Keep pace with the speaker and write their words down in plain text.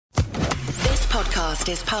podcast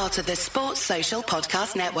is part of the Sports Social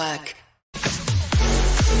Podcast Network.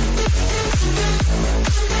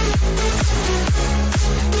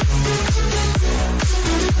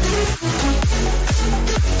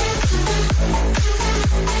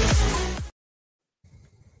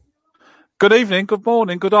 Good evening, good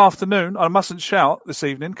morning, good afternoon. I mustn't shout this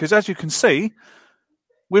evening because, as you can see,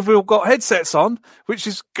 we've all got headsets on, which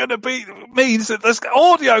is going to means that the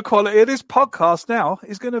audio quality of this podcast now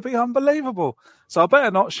is going to be unbelievable. So I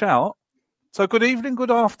better not shout. So good evening, good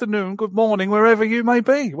afternoon, good morning, wherever you may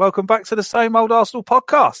be. Welcome back to the Same Old Arsenal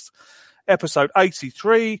podcast, episode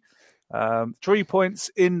 83. 3 points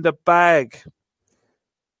in the bag.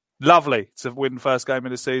 Lovely to win first game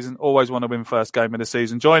of the season. Always want to win first game of the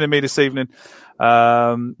season. Joining me this evening,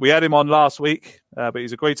 we had him on last week, but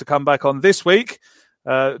he's agreed to come back on this week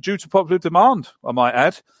due to popular demand, I might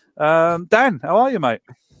add. Dan, how are you, mate?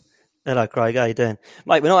 Hello, Craig. How you doing?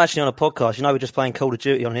 Mate, we're not actually on a podcast. You know, we're just playing Call of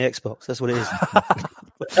Duty on the Xbox. That's what it is.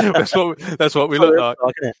 that's what we look like.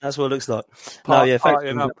 Isn't it? That's what it looks like. Thanks for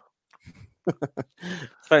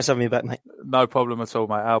having me back, mate. No problem at all,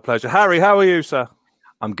 mate. Our pleasure. Harry, how are you, sir?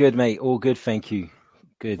 I'm good, mate. All good, thank you.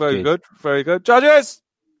 Good. Very good. Very good. Judges?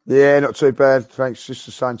 Yeah, not too bad. Thanks. Just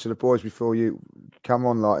the same to the boys before you come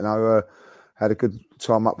on. Had a good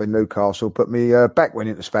time up in Newcastle, but me back went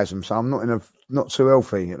into spasm, so I'm not too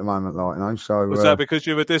healthy at the moment. So was that because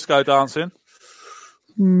you were disco dancing?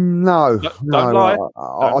 No, don't lie.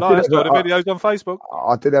 There's got the videos on Facebook.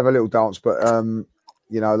 I did have a little dance, but a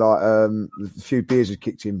few beers had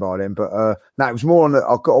kicked in by then. But no, it was more on.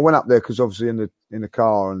 I went up there because obviously in the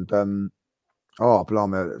car, and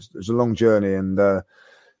blimey, it was a long journey, and I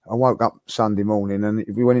woke up Sunday morning and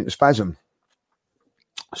we went into spasm.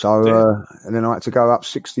 So and then I had to go up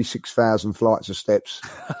 66,000 flights of steps.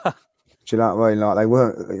 Do you know what I mean? Like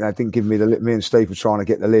they didn't give me the lift. Me and Steve were trying to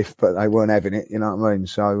get the lift, but they weren't having it. You know what I mean?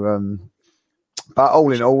 So, but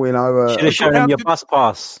all in all, should have shown him your bus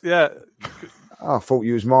pass. Yeah. I thought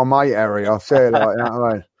you was my mate, Harry. I say you know what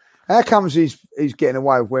I mean? How comes he's getting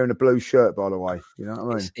away with wearing a blue shirt, by the way? You know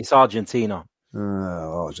what I mean? It's Argentina.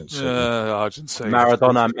 Argentina. Argentina.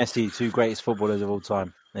 Maradona and Messi, two greatest footballers of all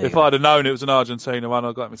time. If I'd have known it was an Argentina one,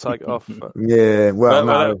 I'd got him to take it off. But... Yeah,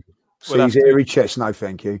 no. He's hairy chest, no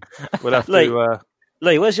thank you. We'll have to...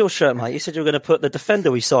 Lee, where's your shirt, mate? You said you were going to put the defender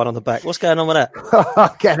we signed on the back. What's going on with that? I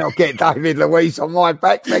cannot get David Luiz on my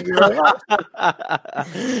back. Thank you very much.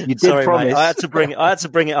 You did promise. Mate. I had to bring it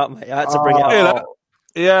up, mate. I had to bring it up.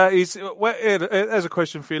 Yeah, there's a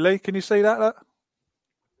question for you, Lee. Can you see that?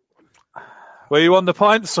 Were you on the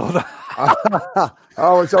pints or that?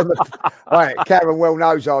 I was on the... Right, Karen well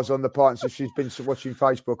knows I was on the pints, so she's been watching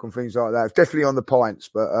Facebook and things like that. Definitely on the pints.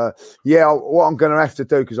 But, what I'm going to have to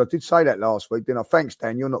do, because I did say that last week, didn't I? Thanks,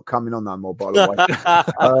 Dan. You're not coming on no more, by the way.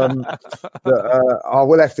 I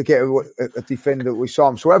will have to get a defender that we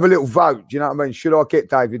signed. So we'll have a little vote. Do you know what I mean? Should I get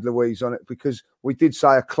David Luiz on it? Because we did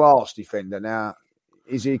say a class defender. Now,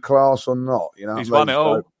 is he class or not? You know, he's won it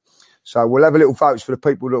all. So we'll have a little votes for the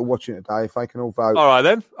people that are watching today, if they can all vote. All right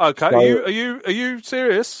then. Okay. So, are you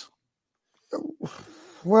serious?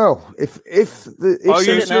 Well, if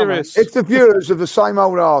the viewers of the Same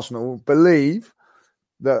Old Arsenal believe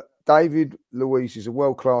that David Luiz is a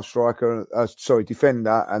world-class striker,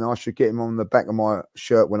 defender, and I should get him on the back of my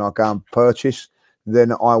shirt when I go and purchase,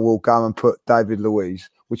 then I will go and put David Luiz,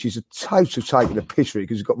 which is a total taking the piss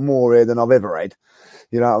because he's got more hair than I've ever had.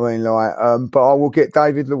 You know what I mean? But I will get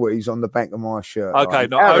David Luiz on the back of my shirt. Okay,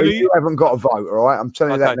 right? Harry, you haven't got a vote, all right? I'm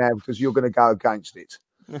telling you that now because you're going to go against it.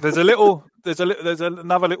 There's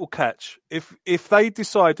another little catch. If they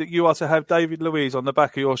decide that you are to have David Luiz on the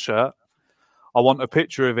back of your shirt, I want a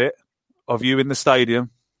picture of it, of you in the stadium,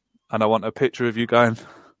 and I want a picture of you going...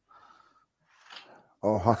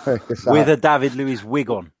 with a David Luiz wig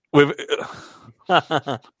on.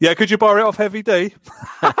 Yeah, could you borrow it off Heavy D?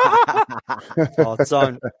 I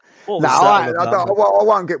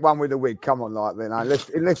won't get one with a wig. Come on,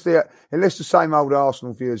 unless the Same Old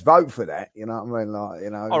Arsenal viewers vote for that, you know what I mean?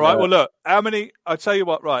 All right. Well, look, how many? I tell you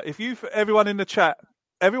what. Right, everyone is in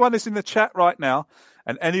the chat right now,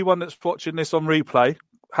 and anyone that's watching this on replay.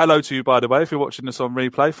 Hello to you, by the way, if you're watching this on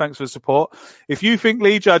replay. Thanks for the support. If you think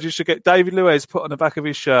Lee Judges should get David Luiz put on the back of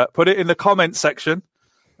his shirt, put it in the comment section.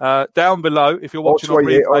 Down below, if you're watching on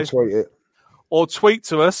replay, I'll tweet it. Or tweet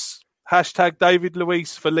to us, # David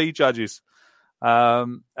Luiz for Lee Judges.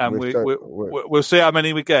 And we'll see how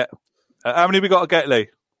many we get. How many we got to get, Lee?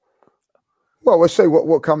 Well, we'll see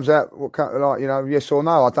what comes out. Yes or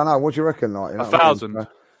no. I don't know. What do you reckon? 1,000.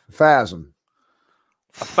 1,000.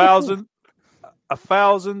 1,000.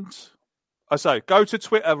 1,000. I say, go to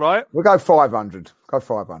Twitter, right? We'll go 500. Go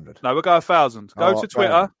 500. No, we'll go 1,000. Go to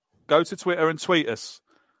Twitter. Go to Twitter and tweet us.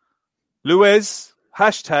 Luiz,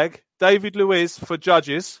 hashtag David Luiz for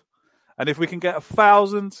judges. And if we can get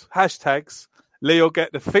 1,000 hashtags, Lee will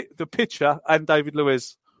get the picture and David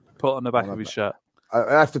Luiz put on the back of his shirt. It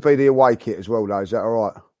has to be the away kit as well, though. Is that all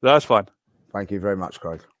right? That's fine. Thank you very much,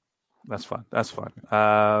 Craig. That's fine.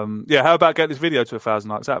 How about get this video to 1,000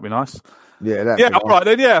 likes? That'd be nice. Yeah, all right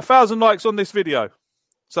then. Yeah, 1,000 likes on this video.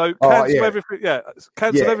 So cancel everything. Yeah,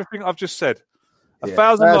 cancel everything I've just said.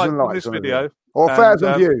 1,000 likes on this video, or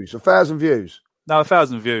 1,000 views. 1,000 views. No,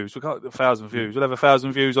 1,000 views. We can't 1,000 views. We'll have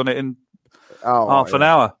 1,000 views on it in half an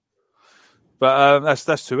hour. But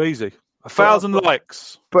that's too easy. 1,000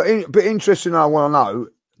 likes. But interesting, I want to know: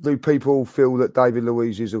 do people feel that David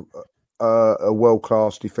Luiz is a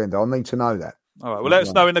world-class defender? I need to know that. All right. Well, let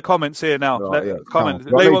us know in the comments here now. Comment.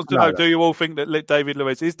 Lee wants to know: do you all think that David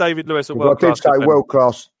Luiz is David Luiz a world-class defender? I did say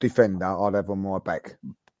world-class defender. I'd have on my back.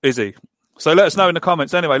 Is he? So let us know in the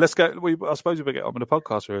comments. Anyway, let's get. I suppose we better get on with the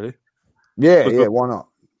podcast, really. Yeah. Why not?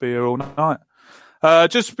 Be here all night.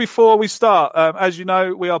 Just before we start, as you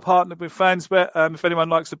know, we are partnered with FansBet. If anyone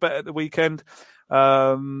likes to bet at the weekend,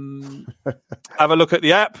 have a look at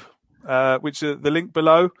the app, which is the link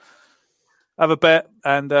below. Have a bet,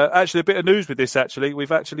 and actually a bit of news with this. Actually,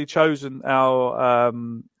 we've actually chosen our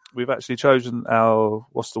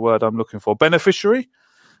what's the word I'm looking for? Beneficiary.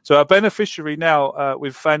 So our beneficiary now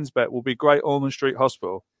with FansBet will be Great Ormond Street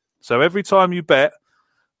Hospital. So every time you bet,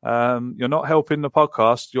 you're not helping the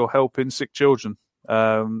podcast, you're helping sick children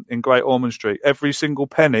in Great Ormond Street. Every single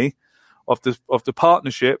penny of the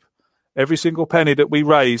partnership, every single penny that we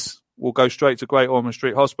raise will go straight to Great Ormond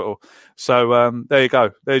Street Hospital. So there you go.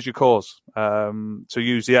 There's your cause to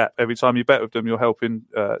use the app. Every time you bet with them, you're helping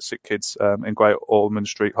sick kids in Great Ormond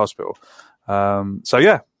Street Hospital. So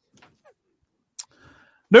yeah.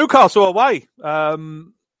 Newcastle away.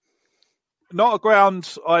 Not a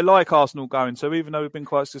ground I like Arsenal going to, even though we've been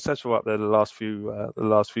quite successful up there the last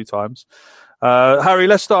few times. Harry,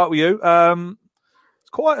 let's start with you. It's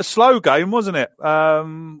quite a slow game, wasn't it?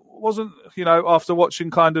 Wasn't, after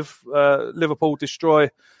watching kind of Liverpool destroy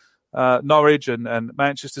Norwich and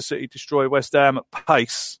Manchester City destroy West Ham at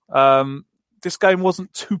pace. This game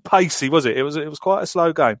wasn't too pacey, was it? It was quite a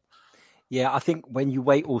slow game. Yeah, I think when you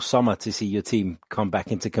wait all summer to see your team come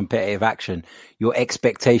back into competitive action, your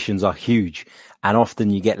expectations are huge. And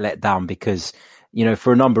often you get let down because,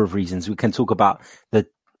 for a number of reasons. We can talk about the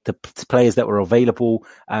players that were available,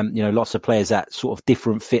 lots of players at sort of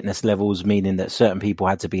different fitness levels, meaning that certain people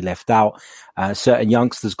had to be left out. Certain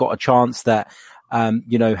youngsters got a chance that,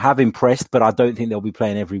 have impressed, but I don't think they'll be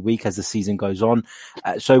playing every week as the season goes on.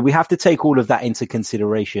 So we have to take all of that into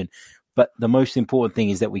consideration. But the most important thing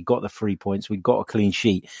is that we got the 3 points, we got a clean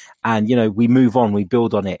sheet, and, we move on, we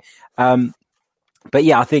build on it. But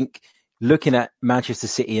yeah, I think looking at Manchester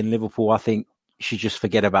City and Liverpool, I think you should just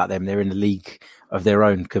forget about them. They're in a league of their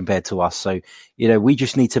own compared to us. So, we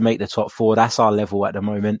just need to make the top four. That's our level at the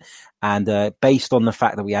moment. And based on the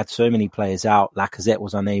fact that we had so many players out, Lacazette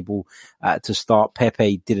was unable to start.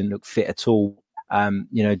 Pepe didn't look fit at all.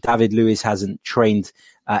 David Luiz hasn't trained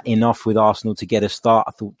enough with Arsenal to get a start.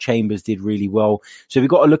 I thought Chambers did really well. So we've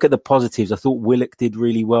got to look at the positives. I thought Willock did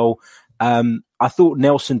really well. I thought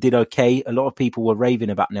Nelson did okay. A lot of people were raving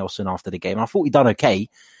about Nelson after the game. I thought he'd done okay,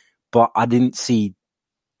 but I didn't see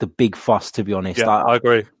the big fuss, to be honest. Yeah, I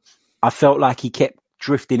agree. I felt like he kept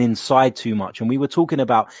drifting inside too much. And we were talking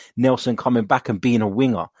about Nelson coming back and being a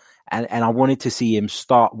winger. And I wanted to see him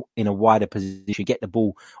start in a wider position, get the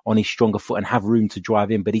ball on his stronger foot and have room to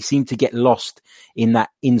drive in. But he seemed to get lost in that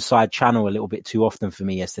inside channel a little bit too often for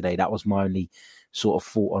me yesterday. That was my only sort of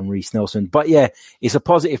thought on Reiss Nelson. But yeah, it's a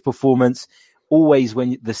positive performance. Always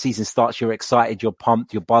when the season starts, you're excited, you're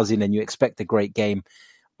pumped, you're buzzing, and you expect a great game.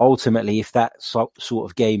 Ultimately, if that sort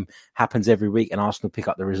of game happens every week and Arsenal pick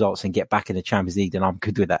up the results and get back in the Champions League, then I'm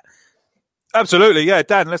good with that. Absolutely. Yeah,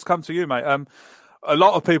 Dan, let's come to you, mate. A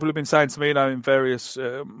lot of people have been saying to me, in various,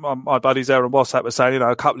 my buddies there on WhatsApp were saying,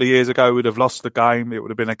 a couple of years ago we'd have lost the game. It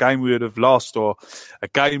would have been a game we would have lost, or a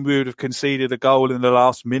game we would have conceded a goal in the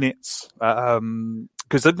last minutes.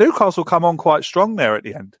 Because the Newcastle come on quite strong there at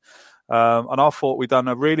the end. And I thought we'd done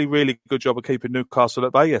a really, really good job of keeping Newcastle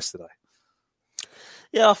at bay yesterday.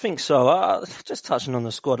 Yeah, I think so. Just touching on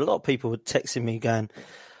the squad, a lot of people were texting me going,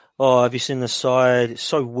 "Oh, have you seen the side? It's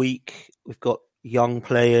so weak. We've got young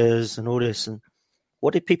players and all this." And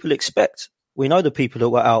what did people expect? We know the people that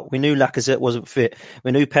were out. We knew Lacazette wasn't fit.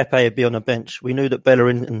 We knew Pepe would be on the bench. We knew that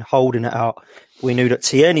Bellerin and holding it out. We knew that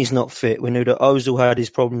Tierney's not fit. We knew that Ozil had his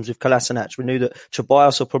problems with Kolasinac. We knew that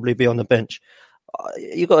Ceballos will probably be on the bench.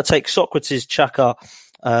 you've got to take Socrates, Xhaka,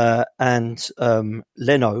 and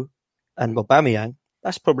Leno and Aubameyang.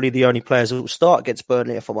 That's probably the only players that will start against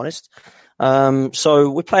Burnley, if I'm honest. So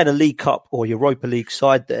we're playing a League Cup or Europa League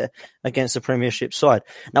side there against the Premiership side.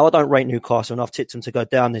 Now, I don't rate Newcastle, and I've tipped them to go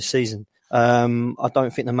down this season. I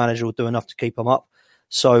don't think the manager will do enough to keep them up.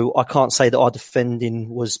 So I can't say that our defending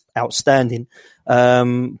was outstanding.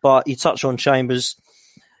 But you touch on Chambers.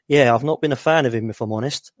 Yeah, I've not been a fan of him, if I'm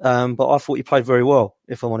honest. But I thought he played very well,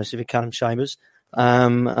 if I'm honest, with Callum Chambers.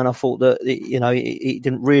 And I thought that, he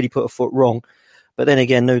didn't really put a foot wrong. But then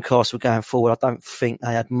again, Newcastle going forward, I don't think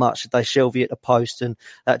they had much. They Shelvey at the post, and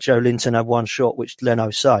that Joe Linton had one shot, which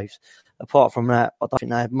Leno saved. Apart from that, I don't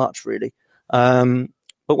think they had much, really. But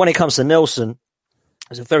when it comes to Nelson, it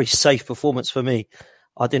was a very safe performance for me.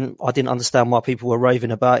 I didn't understand why people were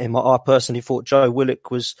raving about him. I personally thought Joe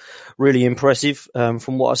Willock was really impressive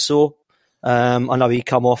from what I saw. I know he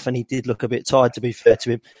come off and he did look a bit tired, to be fair to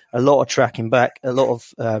him. A lot of tracking back, a lot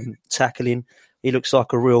of tackling. He looks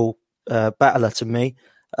like a real battler to me.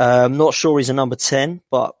 I'm not sure he's a number 10,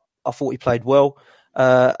 but I thought he played well.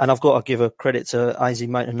 And I've got to give a credit to Ainsley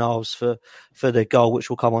Maitland-Niles for the goal, which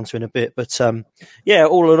we'll come on to in a bit. But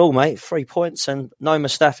all in all, mate, 3 points and no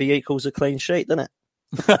Mustafi equals a clean sheet, doesn't it?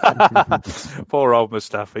 Poor old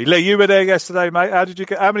Mustafi. Lee, you were there yesterday, mate. How did you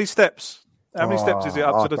get? How many steps? How many steps is it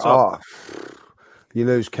up to the top? You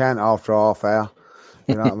lose count after half hour.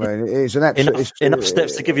 You know what I mean? It's an absolute enough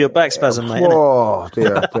steps to give you a back spasm, mate. Oh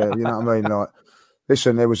dear, you know what I mean? Like,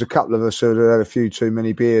 listen, there was a couple of us who had a few too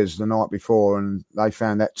many beers the night before, and they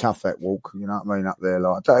found that tough, that walk. You know what I mean? Up there,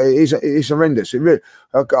 like, it's horrendous. It really.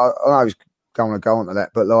 I know I was going to go on to that,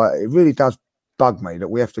 but like, it really does bug me that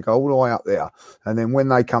we have to go all the way up there, and then when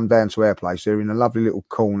they come down to our place, they're in a lovely little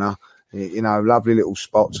corner, lovely little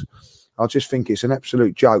spots. I just think it's an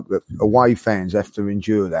absolute joke that away fans have to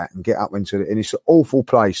endure that and get up into it. And it's an awful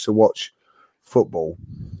place to watch football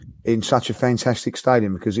in such a fantastic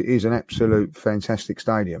stadium, because it is an absolute fantastic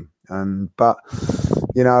stadium. But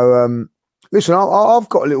listen, I've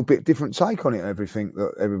got a little bit different take on it, everything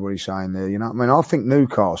that everybody's saying there. You know what I mean? I think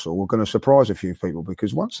Newcastle are going to surprise a few people,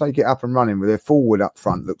 because once they get up and running with their forward up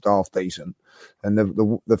front looked half decent, and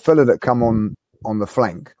the fella that come on the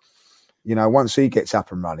flank, once he gets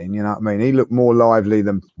up and running, you know what I mean? He looked more lively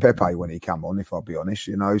than Pepe when he come on, if I'll be honest,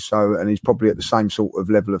 so, and he's probably at the same sort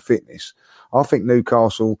of level of fitness. I think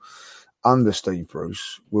Newcastle under Steve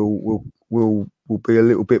Bruce will be a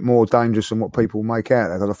little bit more dangerous than what people make out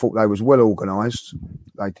there, because I thought they was well organised.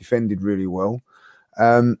 They defended really well.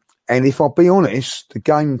 And if I'll be honest, the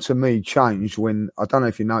game to me changed when, I don't know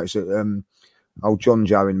if you noticed it, old John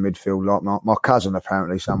Joe in midfield, like my cousin,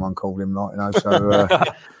 apparently someone called him,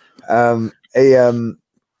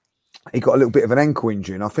 he got a little bit of an ankle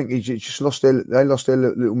injury, and I think they lost their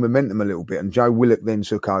little momentum a little bit, and Joe Willock then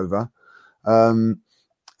took over. And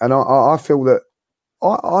I feel that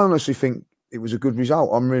I honestly think it was a good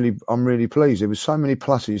result. I'm really pleased. There was so many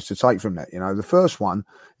pluses to take from that. The first one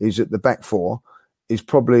is that the back four is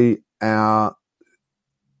probably our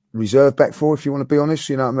reserve back four, if you want to be honest.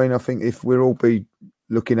 You know what I mean? I think if we'll all be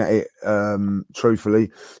looking at it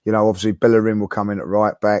truthfully, obviously Bellerin will come in at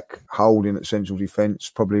right back, Holding at central defence,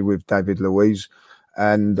 probably with David Luiz,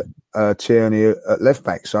 and Tierney at left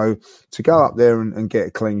back. So to go up there and get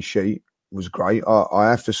a clean sheet was great. I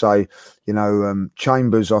have to say,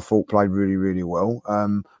 Chambers I thought played really, really well.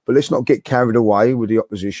 But let's not get carried away with the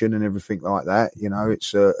opposition and everything like that.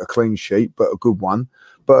 It's a clean sheet, but a good one.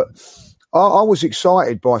 But I was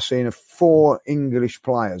excited by seeing 4 English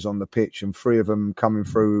players on the pitch, and 3 of them coming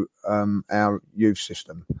through our youth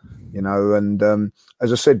system, And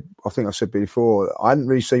as I said, I think I said before, I hadn't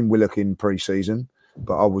really seen Willock in pre-season,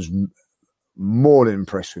 but I was more than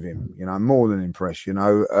impressed with him, more than impressed, And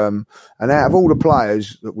out of all the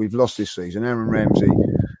players that we've lost this season, Aaron Ramsey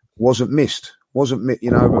wasn't missed, but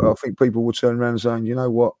I think people would turn around saying, you know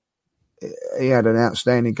what? He had an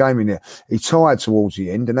outstanding game in there. He tired towards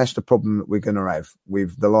the end, and that's the problem that we're going to have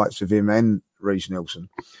with the likes of him and Reiss Nelson.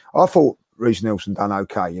 I thought Reiss Nelson done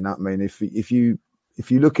okay. You know what I mean? If you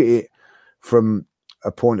look at it from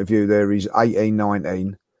a point of view, there he's 18,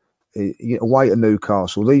 19, away to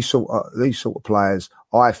Newcastle. These sort of players,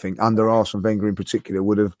 I think, under Arsene Wenger in particular,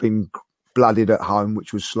 would have been blooded at home,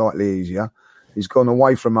 which was slightly easier. He's gone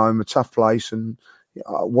away from home, a tough place, and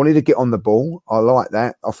I wanted to get on the ball. I like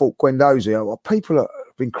that. I thought Guendouzi, people have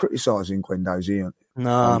been criticising Guendouzi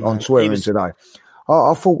on Twitter today.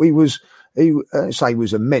 I thought he was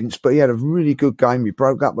immense, but he had a really good game. He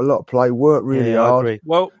broke up a lot of play, worked really hard. Agree.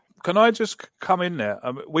 Well, can I just come in there?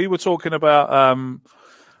 We were talking about,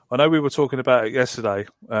 I know we were talking about it yesterday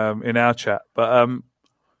in our chat, but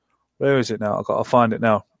Where is it now? I've got to find it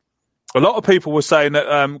now. A lot of people were saying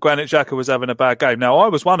that Granit Xhaka was having a bad game. Now, I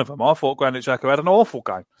was one of them. I thought Granit Xhaka had an awful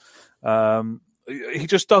game. He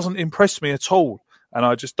just doesn't impress me at all, and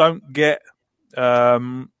I just don't get. I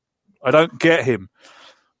don't get him.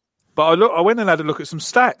 But I went and had a look at some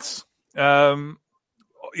stats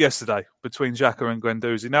yesterday between Xhaka and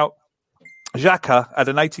Guendouzi. Now, Xhaka had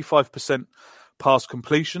an 85% pass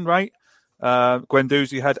completion rate.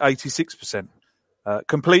 Guendouzi had 86%.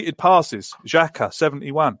 Completed passes, Xhaka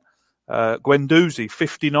 71, Guendouzi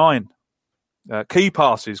 59. Key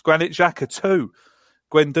passes, Granit Xhaka 2,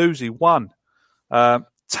 Guendouzi 1.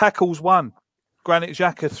 Tackles 1, Granit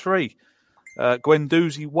Xhaka 3,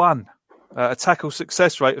 Guendouzi 1. A tackle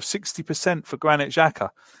success rate of 60% for Granit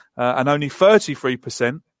Xhaka and only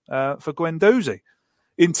 33% for Guendouzi.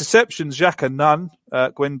 Interceptions, Xhaka none,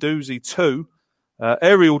 Guendouzi 2.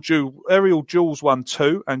 Aerial duels 1,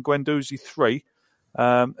 2, and Guendouzi 3.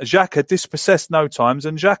 Xhaka dispossessed no times,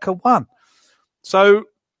 and Xhaka 1. So,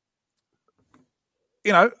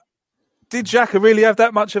 did Xhaka really have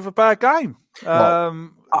that much of a bad game?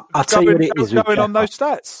 I'll tell you what it is going on those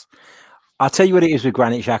stats. I'll tell you what it is with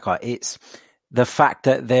Granit Xhaka. It's the fact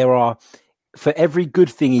that for every good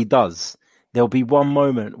thing he does, there'll be one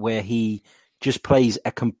moment where he just plays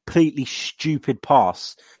a completely stupid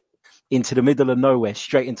pass into the middle of nowhere,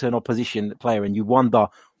 straight into an opposition player, and you wonder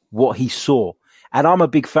what he saw. And I'm a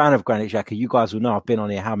big fan of Granit Xhaka. You guys will know I've been on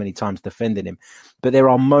here how many times defending him. But there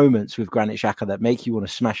are moments with Granit Xhaka that make you want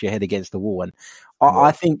to smash your head against the wall. And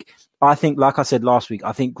I think, like I said last week,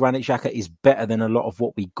 I think Granit Xhaka is better than a lot of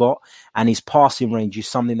what we got. And his passing range is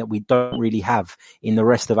something that we don't really have in the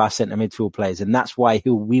rest of our centre midfield players. And that's why he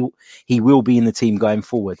will be in the team going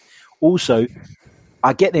forward. Also,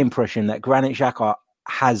 I get the impression that Granit Xhaka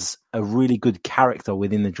has a really good character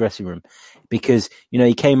within the dressing room, because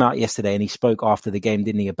he came out yesterday and he spoke after the game,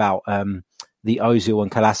 didn't he, about the Ozil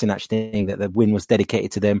and Kolasinac thing, that the win was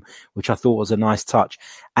dedicated to them, which I thought was a nice touch.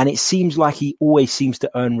 And it seems like he always seems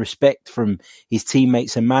to earn respect from his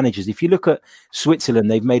teammates and managers. If you look at Switzerland,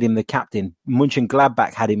 they've made him the captain.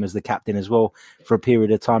 Mönchengladbach had him as the captain as well for a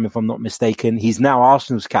period of time, if I'm not mistaken. He's now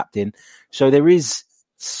Arsenal's captain. So there is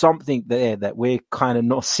something there that we're kind of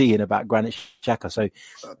not seeing about Granit Xhaka. So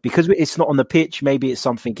because it's not on the pitch, maybe it's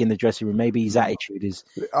something in the dressing room. Maybe his attitude is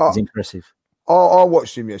impressive. I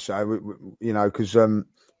watched him yesterday, because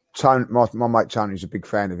my mate Tony's a big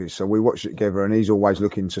fan of his. So we watched it together, and he's always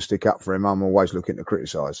looking to stick up for him. I'm always looking to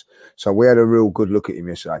criticise. So we had a real good look at him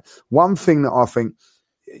yesterday. One thing that I think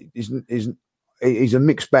is he's a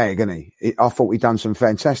mixed bag, isn't he? I thought he'd done some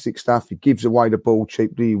fantastic stuff. He gives away the ball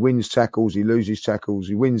cheaply. He wins tackles. He loses tackles.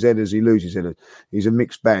 He wins headers. He loses headers. He's a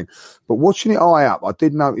mixed bag. But watching it eye up, I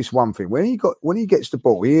did notice one thing. When he gets the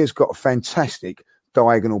ball, he has got a fantastic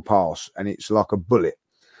diagonal pass, and it's like a bullet.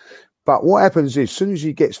 But what happens is, as soon as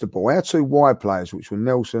he gets the ball, our two wide players, which were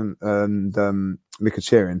Nelson and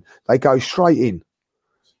Mkhitaryan, they go straight in.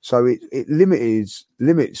 So it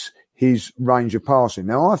limits his range of passing.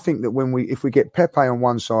 Now, I think that if we get Pepe on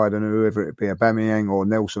one side and whoever it be, Aubameyang or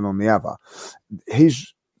Nelson on the other,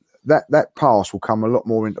 that pass will come a lot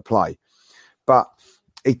more into play. But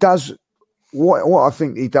it does what I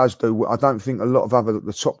think he does do. I don't think a lot of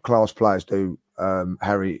the top class players do.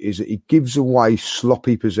 Harry, is that he gives away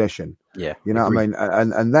sloppy possession. Yeah, you know what I mean,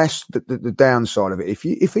 and that's the downside of it.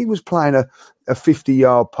 If he was playing a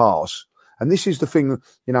 50-yard pass. And this is the thing,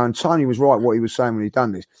 and Tony was right what he was saying when he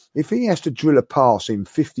done this. If he has to drill a pass in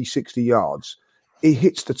 50, 60 yards, he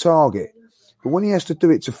hits the target. But when he has to do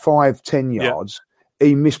it to 5-10 yards,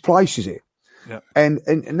 he misplaces it. Yeah. And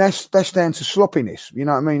that's down to sloppiness. You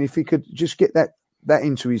know what I mean? If he could just get that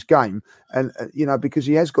into his game, and because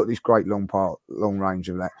he has got this great long range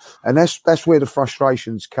of that. And that's where the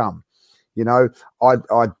frustrations come.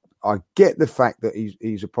 I get the fact that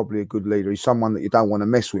he's probably a good leader. He's someone that you don't want to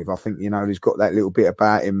mess with. I think, he's got that little bit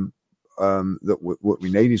about him that what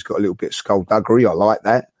we need. He's got a little bit of skullduggery. I like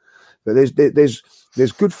that. But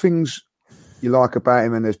there's good things you like about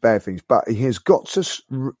him, and there's bad things. But he has got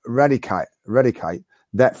to eradicate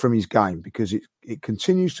that from his game, because it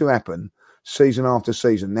continues to happen season after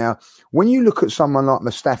season. Now, when you look at someone like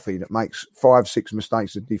Mustafi that makes 5-6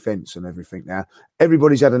 mistakes of defence and everything now,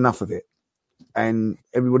 everybody's had enough of it. And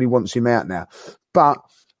everybody wants him out now. But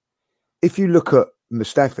if you look at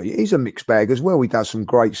Mustafi, he's a mixed bag as well. He does some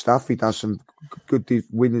great stuff. He does some good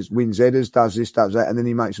wins headers, does this, does that, and then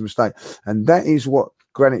he makes a mistake. And that is what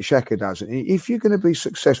Granit Xhaka does. And if you're going to be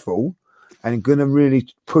successful and going to really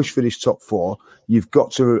push for this top four, you've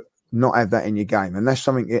got to not have that in your game. And that's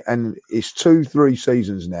something, and it's 2-3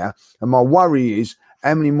 seasons now. And my worry is,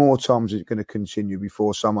 how many more times is it going to continue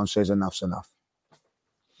before someone says enough's enough?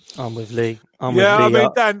 I'm with Lee. I mean,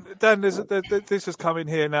 Dan, this has come in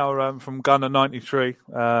here now from Gunner93.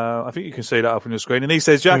 I think you can see that up on your screen. And he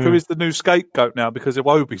says Xhaka is the new scapegoat now because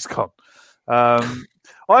Iwobi's gone. I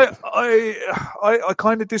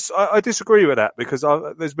kind of disagree with that because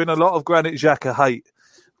there's been a lot of Granit Xhaka hate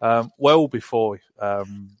well before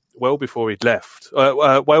he'd left,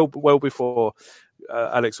 well before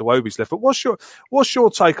Alex Iwobi's left. But what's your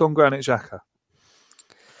take on Granit Xhaka?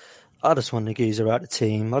 I just want the geezer out of the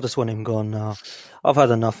team. I just want him gone now. I've had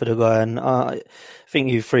enough of the guy, and I think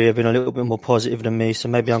you three have been a little bit more positive than me, so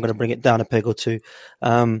maybe I'm going to bring it down a peg or two.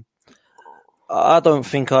 I don't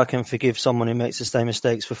think I can forgive someone who makes the same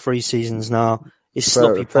mistakes for 3 seasons now. It's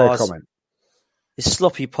sloppy passing. It's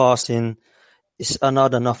sloppy passing. I've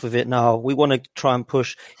had enough of it now. We want to try and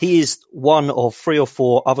push. He is one of 3 or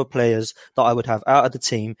 4 other players that I would have out of the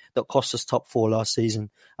team that cost us top 4 last season.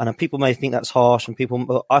 And people may think that's harsh,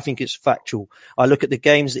 but I think it's factual. I look at the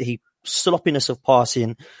games that sloppiness of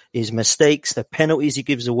passing, his mistakes, the penalties he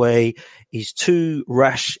gives away, he's too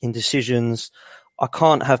rash in decisions. I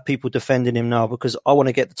can't have people defending him now because I want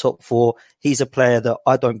to get the top 4. He's a player that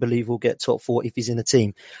I don't believe will get top 4 if he's in the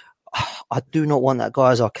team. I do not want that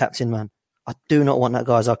guy as our captain, man. I do not want that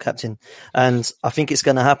guy as our captain. And I think it's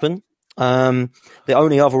going to happen. The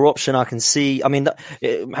only other option I can see, I mean,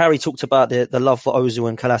 Harry talked about the love for Ozil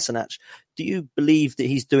and Kolasinac. Do you believe that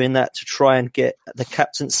he's doing that to try and get the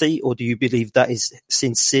captaincy, or do you believe that is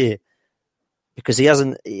sincere? Because he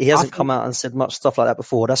hasn't come out and said much stuff like that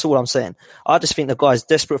before. That's all I'm saying. I just think the guy's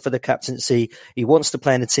desperate for the captaincy. He wants to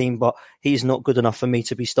play in the team, but he's not good enough for me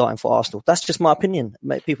to be starting for Arsenal. That's just my opinion.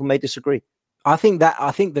 People may disagree. I think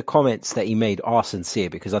the comments that he made are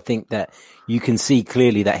sincere because I think that you can see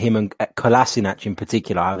clearly that him and Kolasinac in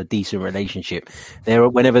particular have a decent relationship.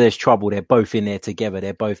 Whenever there's trouble, they're both in there together.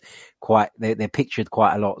 They're both they're pictured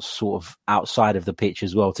quite a lot sort of outside of the pitch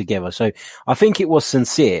as well together. So I think it was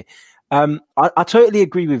sincere. I totally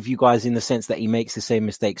agree with you guys in the sense that he makes the same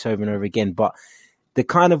mistakes over and over again. But the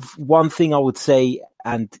kind of one thing I would say,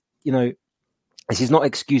 and this is not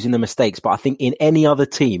excusing the mistakes, but I think in any other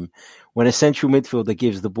team, when a central midfielder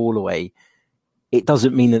gives the ball away, it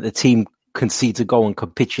doesn't mean that the team concedes a goal and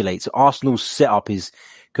capitulates. Arsenal's setup is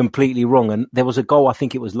completely wrong. And there was a goal, I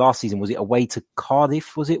think it was last season. Was it away to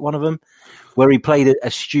Cardiff? Was it one of them? Where he played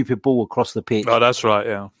a stupid ball across the pitch. Oh, that's right,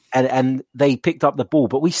 yeah. And they picked up the ball,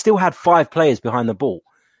 but we still had 5 players behind the ball.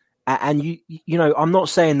 And I'm not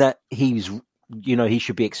saying that he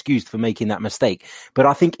should be excused for making that mistake. But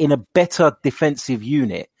I think in a better defensive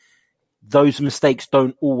unit, those mistakes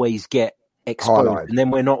don't always get exposed. Highlight. And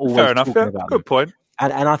then we're not always talking about them. Good point.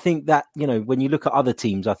 And I think that, when you look at other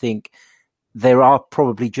teams, I think there are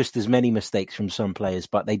probably just as many mistakes from some players,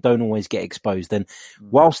 but they don't always get exposed. And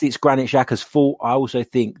whilst it's Granit Xhaka's fault, I also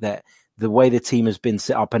think that the way the team has been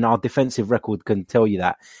set up, and our defensive record can tell you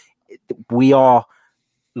that, we are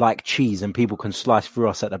like cheese and people can slice through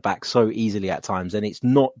us at the back so easily at times. And it's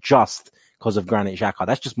not just because of Granit Xhaka.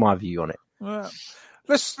 That's just my view on it. Yeah.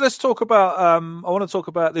 Let's talk about. I want to talk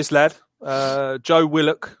about this lad, Joe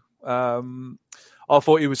Willock. I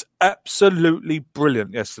thought he was absolutely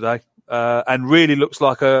brilliant yesterday, and really looks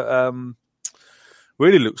like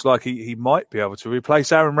he might be able to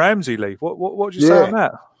replace Aaron Ramsey. Lee, what do you say on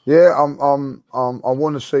that? Yeah, I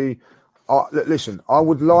want to see. Listen, I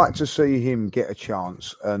would like to see him get a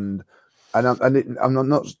chance, and I'm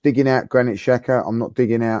not digging out Granit Xhaka. I'm not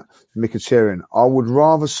digging out Mkhitaryan. I would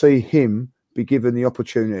rather see him be given the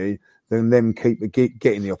opportunity than them keep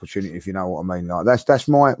getting the opportunity, if you know what I mean. Like that's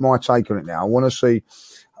my take on it now. I want to see.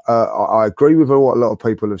 I agree with what a lot of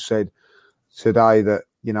people have said today that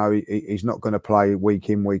he's not going to play week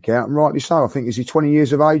in, week out, and rightly so. I think is he 20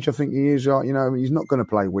 years of age? I think he is. He's not going to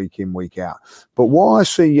play week in, week out. But what I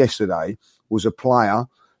see yesterday was a player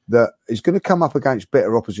that is going to come up against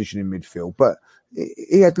better opposition in midfield, but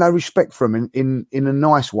he had no respect for him in a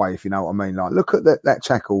nice way, if you know what I mean. Like, look at that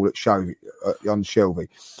tackle that showed on Shelby.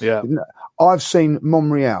 Yeah, I've seen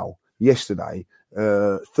Monreal yesterday,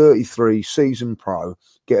 33 season pro,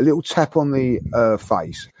 get a little tap on the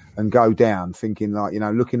face and go down, thinking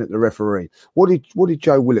looking at the referee. What did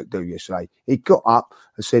Joe Willock do yesterday? He got up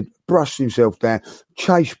and said, brushed himself down,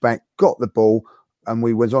 chased back, got the ball. And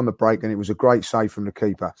we was on the break, and it was a great save from the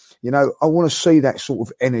keeper. I want to see that sort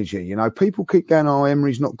of energy. People keep going, "Oh,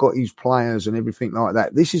 Emery's not got his players and everything like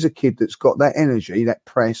that." This is a kid that's got that energy, that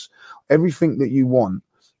press, everything that you want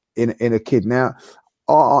in a kid. Now,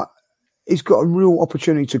 he's got a real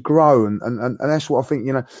opportunity to grow, and that's what I think.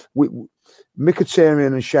 Mkhitaryan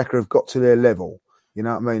and Xhaka have got to their level. You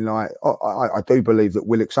know what I mean? Like I do believe that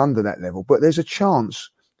Willock's under that level, but there's a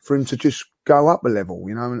chance for him to just go up a level,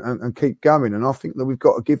 and keep going. And I think that we've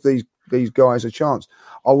got to give these guys a chance.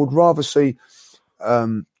 I would rather see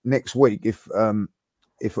next week if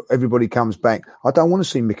everybody comes back. I don't want to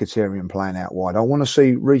see Mkhitaryan playing out wide. I want to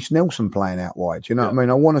see Reece Nelson playing out wide. You know what I mean?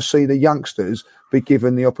 I want to see the youngsters be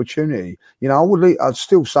given the opportunity. I'd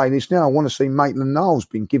still say this now. I want to see Maitland-Niles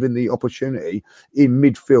being given the opportunity in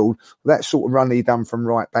midfield. That sort of run he done from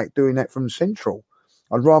right back, doing that from central.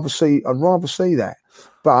 I'd rather see that.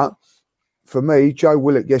 But for me, Joe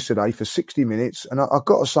Willock yesterday for 60 minutes, and I've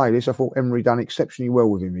got to say this, I thought Emery done exceptionally well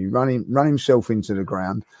with him. He run himself into the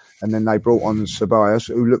ground, and then they brought on Ceballos,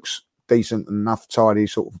 who looks decent enough, tidy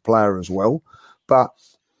sort of player as well. But,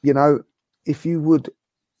 if you would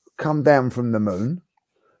come down from the moon,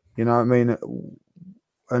 you know what I mean,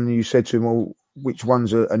 and you said to him, well, which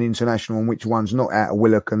one's an international and which one's not out of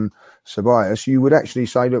Willock and Ceballos, you would actually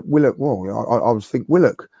say that Willock, I would think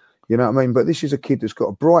Willock, you know what I mean? But this is a kid that's got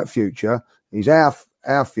a bright future. He's our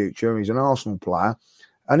future. He's an Arsenal player.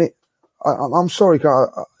 And I'm sorry,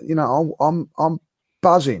 I'm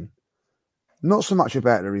buzzing. Not so much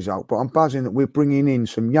about the result, but I'm buzzing that we're bringing in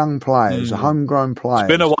some young players, homegrown players. It's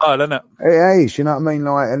been a while, hasn't it? It is, you know what I mean?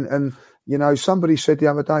 Like, and somebody said the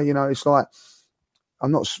other day, it's like,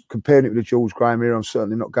 I'm not comparing it with the George Graham era. I'm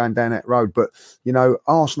certainly not going down that road. But,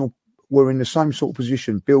 Arsenal were in the same sort of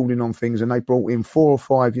position, building on things, and they brought in 4 or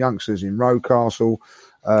 5 youngsters in Rocastle,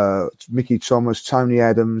 Mickey Thomas, Tony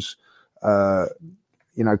Adams,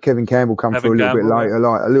 Kevin Campbell come through a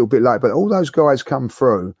little bit late, but all those guys come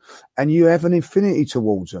through and you have an affinity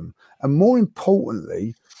towards them. And more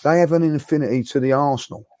importantly, they have an affinity to the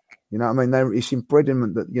Arsenal. You know what I mean? It's inbred in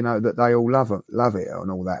them that, that they all love it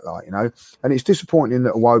and all that, And it's disappointing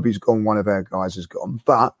that Iwobi's gone, one of our guys has gone.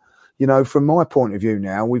 But, from my point of view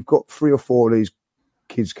now, we've got 3 or 4 of these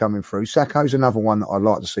kids coming through. Sakho's another one that I'd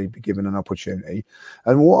like to see be given an opportunity.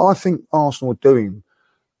 And what I think Arsenal are doing,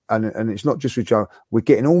 and it's not just with Joe, we're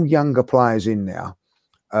getting all younger players in now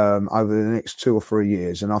over the next 2 or 3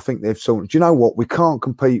 years. And I think they've thought, do you know what? We can't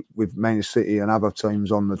compete with Man City and other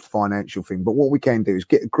teams on the financial thing. But what we can do is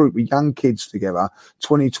get a group of young kids together,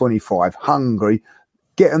 2025, hungry,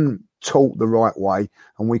 get them taught the right way,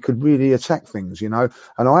 and we could really attack things, And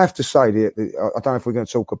I have to say, I don't know if we're going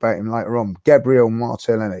to talk about him later on, Gabriel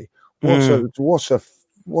Martinelli.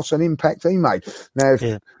 What's an impact he made? Now,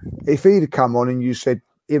 if he'd have come on and you said,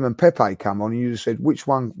 him and Pepe come on and you said which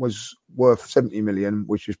one was worth 70 million,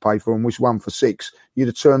 which was paid for, and which one for 6, you'd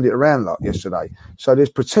have turned it around like yesterday. So there's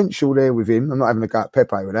potential there with him. I'm not having a go at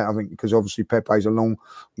Pepe with that, I think, because obviously Pepe's a long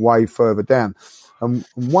way further down. And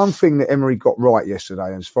one thing that Emery got right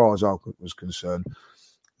yesterday, as far as I was concerned,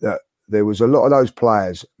 that there was a lot of those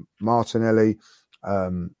players, Martinelli,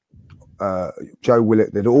 Joe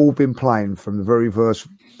Willock, they'd all been playing from the very first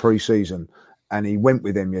pre-season. And he went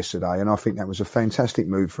with them yesterday, and I think that was a fantastic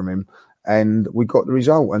move from him. And we got the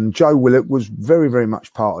result. And Joe Willock was very, very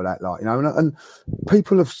much part of that. And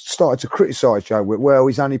people have started to criticise Joe Willock. Well,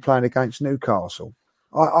 he's only playing against Newcastle.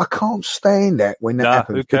 I can't stand that when that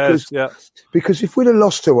happens. Who cares? Because if we'd have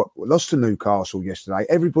lost to Newcastle yesterday,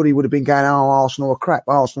 everybody would have been going, "Oh, Arsenal are crap.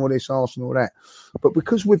 Arsenal this, Arsenal that." But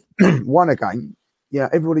because we've won a game,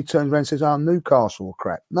 everybody turns around and says, "Oh, Newcastle are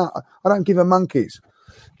crap." No, I don't give a monkeys.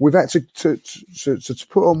 We've had to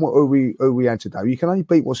put on who we had to do. You can only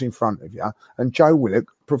beat what's in front of you. And Joe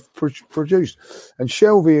Willock produced. And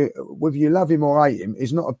Shelvey, whether you love him or hate him,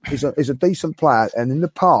 is a decent player. And in the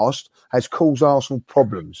past has caused Arsenal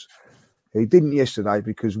problems. He didn't yesterday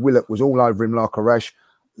because Willock was all over him like a rash.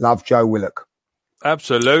 Love Joe Willock.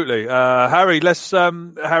 Absolutely, Harry. Let's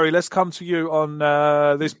come to you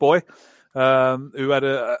on this boy. Who had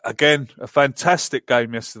a fantastic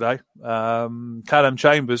game yesterday. Callum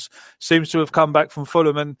Chambers seems to have come back from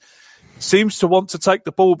Fulham and seems to want to take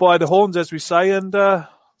the ball by the horns, as we say, and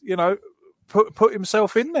put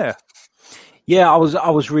himself in there. Yeah, I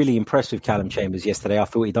was really impressed with Callum Chambers yesterday. I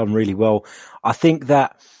thought he'd done really well. I think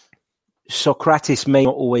that Sokratis may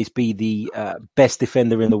not always be the best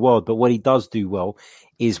defender in the world, but what he does do well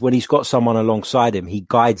is when he's got someone alongside him, he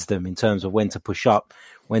guides them in terms of when to push up,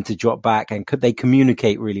 when to drop back, and they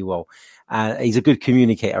communicate really well. He's a good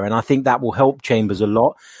communicator, and I think that will help Chambers a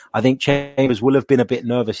lot. I think Chambers will have been a bit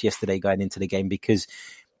nervous yesterday going into the game because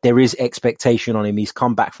there is expectation on him. He's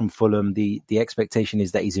come back from Fulham. The expectation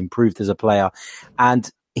is that he's improved as a player, and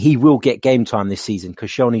he will get game time this season.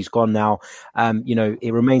 Koscielny's gone now.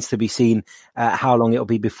 It remains to be seen how long it'll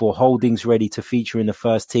be before Holding's ready to feature in the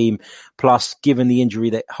first team. Plus, given the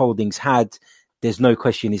injury that Holding's had, there's no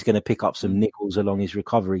question he's going to pick up some nickels along his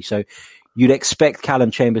recovery. So you'd expect Callum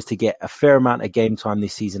Chambers to get a fair amount of game time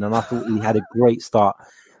this season. And I thought he had a great start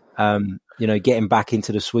getting back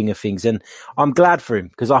into the swing of things. And I'm glad for him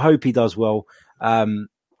because I hope he does well. And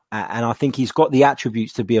I think he's got the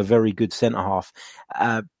attributes to be a very good centre half.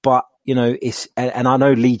 But, and I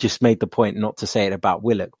know Lee just made the point not to say it about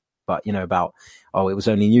Willock, but, it was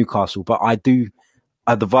only Newcastle. But I do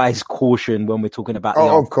advise caution when we're talking about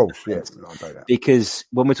of course, yeah. Because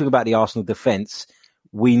when we're talking about the Arsenal defence,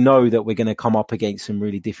 we know that we're going to come up against some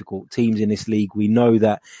really difficult teams in this league. We know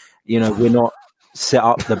that, we're not set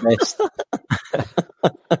up the best.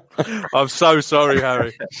 I'm so sorry,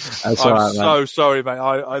 Harry. That's I'm right, so sorry, mate.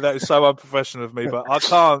 I that is so unprofessional of me, but I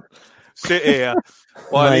can't sit here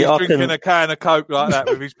while he's drinking a can of Coke like that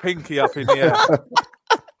with his pinky up in the air.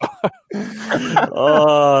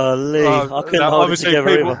 Oh, Lee, I couldn't hold it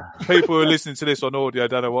together. People who are listening to this on audio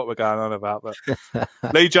don't know what we're going on about, but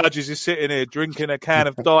Lee Judges is sitting here drinking a can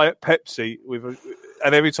of Diet Pepsi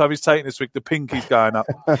and every time he's taking a swig, the pinky's going up.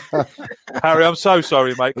 Harry, I'm so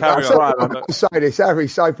sorry, mate. Carry on. I'm say this.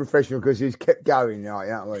 Harry's so professional because he's kept going.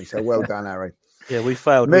 So well done, Harry. Yeah, we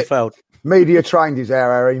failed. We failed. Media trained is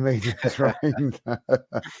our Harry. Media trained.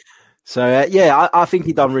 So, I think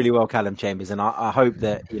he done really well, Callum Chambers, and I hope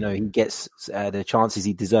that, he gets the chances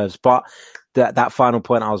he deserves. But that final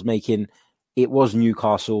point I was making, it was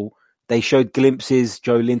Newcastle. They showed glimpses.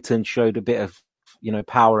 Joe Linton showed a bit of,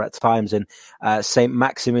 power at times. And St.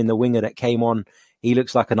 Maximin, the winger that came on, he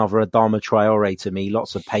looks like another Adama Traore to me.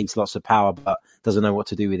 Lots of pace, lots of power, but doesn't know what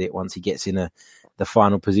to do with it once he gets in the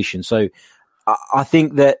final position. So I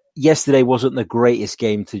think that yesterday wasn't the greatest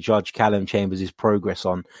game to judge Callum Chambers' progress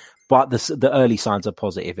on. But the early signs are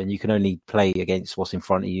positive, and you can only play against what's in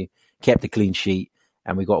front of you. Kept a clean sheet,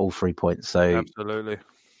 and we got all 3 points. So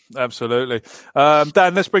Absolutely.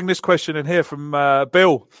 Dan, let's bring this question in here from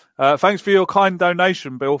Bill. Thanks for your kind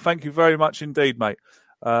donation, Bill. Thank you very much indeed, mate.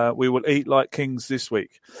 We will eat like kings this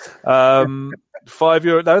week.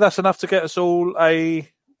 €5. No, that's enough to get us all a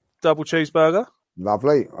double cheeseburger.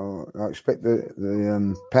 Lovely. I expect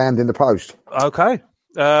the pound in the post. Okay.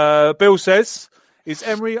 Bill says, Is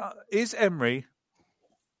Emery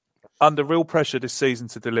under real pressure this season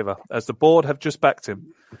to deliver, as the board have just backed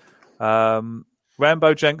him?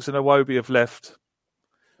 Rambo, Jenks and Iwobi have left.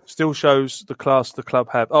 Still shows the class the club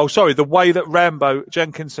have. Oh, sorry, the way that Rambo,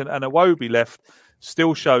 Jenkinson and Iwobi left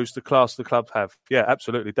still shows the class the club have. Yeah,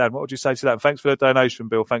 absolutely. Dan, what would you say to that? And thanks for the donation,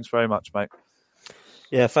 Bill. Thanks very much, mate.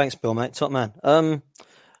 Yeah, thanks, Bill, mate. Top man. I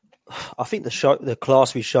think the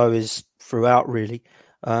class we show is throughout, really.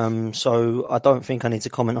 So I don't think I need to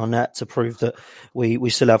comment on that to prove that we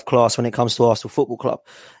still have class when it comes to Arsenal Football Club.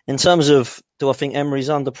 In terms of, do I think Emery's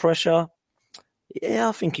under pressure? Yeah,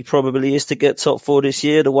 I think he probably is to get top 4 this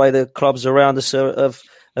year. The way the clubs around us have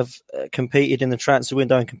competed in the transfer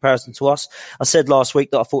window in comparison to us. I said last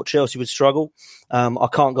week that I thought Chelsea would struggle. I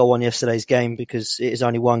can't go on yesterday's game because it is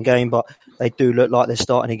only one game, but they do look like they're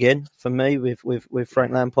starting again for me with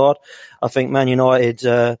Frank Lampard. I think Man United,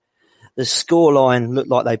 the scoreline looked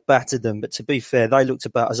like they battered them, but to be fair, they looked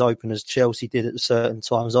about as open as Chelsea did at certain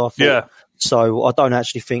times, I thought. Yeah. So I don't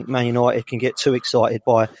actually think Man United can get too excited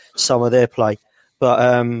by some of their play.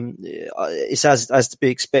 But it's as to be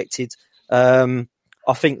expected. I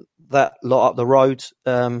think that lot up the road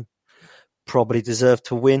probably deserved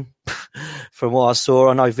to win from what I saw.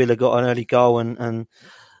 I know Villa got an early goal and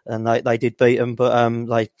they did beat them, but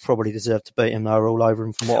they probably deserved to beat them. They were all over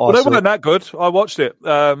them from what I saw. They weren't that good. I watched it.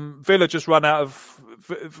 Villa just run out of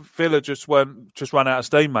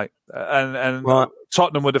steam, mate. And right.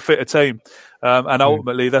 Tottenham were the fitter team, and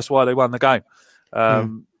ultimately that's why they won the game. I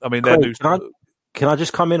mean, they're new. Can I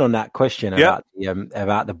just come in on that question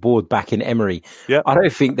about the board backing Emery? Yeah. I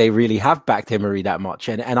don't think they really have backed Emery that much,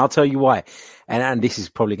 and I'll tell you why. And this is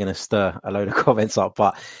probably going to stir a load of comments up,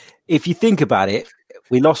 but if you think about it,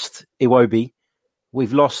 we lost Iwobi,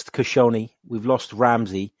 we've lost Koscielny, we've lost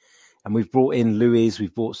Ramsey, and we've brought in Luiz,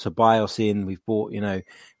 we've brought Ceballos in, we've brought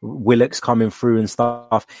Willock's coming through and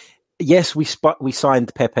stuff. Yes, we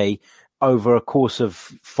signed Pepe. Over a course of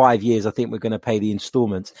 5 years, I think we're going to pay the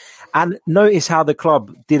instalments. And notice how the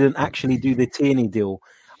club didn't actually do the Tierney deal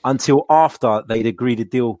until after they'd agreed a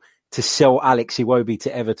deal to sell Alex Iwobi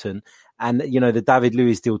to Everton and, the David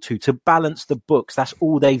Luiz deal too, to balance the books. That's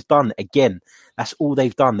all they've done. Again, that's all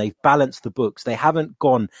they've done. They've balanced the books. They haven't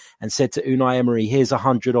gone and said to Unai Emery, here's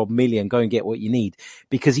 100-odd million, go and get what you need,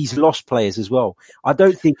 because he's lost players as well. I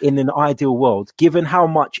don't think in an ideal world, given how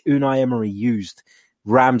much Unai Emery used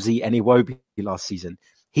Ramsey and Iwobi last season,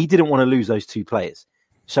 he didn't want to lose those two players.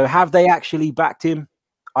 So have they actually backed him?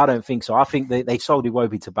 I don't think so. I think they sold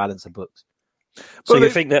Iwobi to balance the books. So you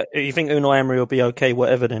think Unai Emery will be okay,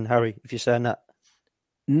 whatever then, Harry, if you're saying that?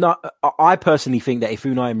 No, I personally think that if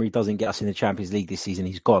Unai Emery doesn't get us in the Champions League this season,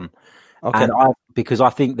 he's gone. Okay. And because I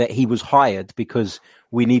think that he was hired because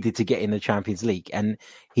we needed to get in the Champions League, and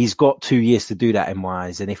he's got 2 years to do that in my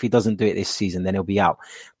eyes. And if he doesn't do it this season, then he'll be out.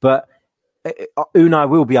 But Unai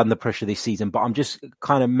will be under pressure this season. But I'm just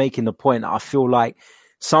kind of making the point that I feel like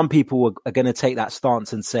some people are going to take that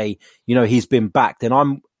stance and say, he's been backed. And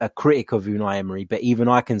I'm a critic of Unai Emery, but even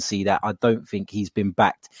I can see that I don't think he's been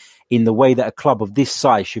backed in the way that a club of this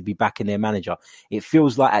size should be backing their manager. It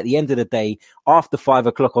feels like at the end of the day, after 5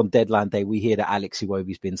 o'clock on deadline day, we hear that Alex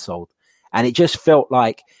Iwobi's been sold. And it just felt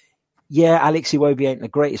like, yeah, Alex Iwobi ain't the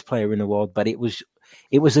greatest player in the world, but it was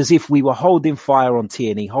as if we were holding fire on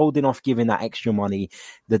Tierney, holding off giving that extra money.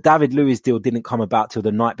 The David Luiz deal didn't come about till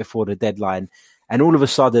the night before the deadline. And all of a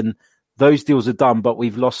sudden, those deals are done, but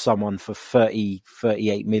we've lost someone for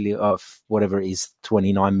 38 million, of whatever it is,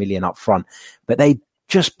 29 million up front. But they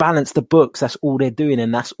just balance the books. That's all they're doing,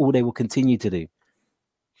 and that's all they will continue to do.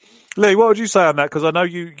 Lee, what would you say on that? Because I know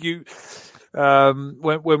you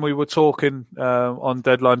when we were talking on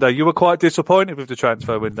deadline day, you were quite disappointed with the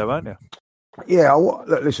transfer window, weren't you? Yeah,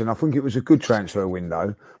 listen, I think it was a good transfer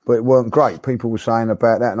window, but it weren't great. People were saying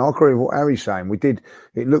about that, and I agree with what Harry's saying.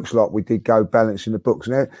 It looks like we did go balancing the books.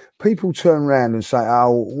 Now, people turn around and say,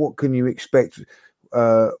 oh, what can you expect?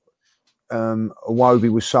 Iwobi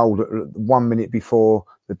was sold 1 minute before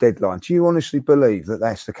the deadline. Do you honestly believe that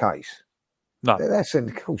that's the case? No. That's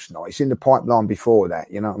of course not. It's in the pipeline before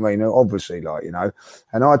that, you know what I mean? Obviously,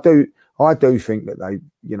 and I do think that they,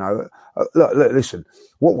 look, listen,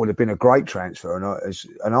 what would have been a great transfer,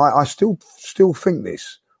 and I still think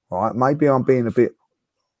this, right? Maybe I'm being a bit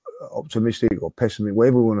optimistic or pessimistic,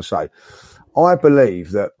 whatever we want to say. I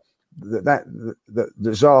believe that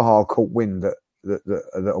Zaha caught wind that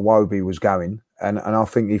Iwobi was going, and I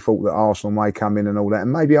think he thought that Arsenal may come in and all that,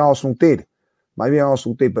 and maybe Arsenal did, but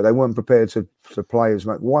they weren't prepared to play as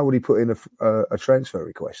much. Why would he put in a transfer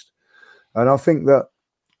request? And I think that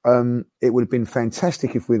it would have been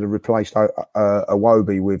fantastic if we'd have replaced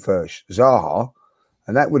Iwobi with Zaha,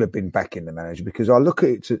 and that would have been backing the manager, because I look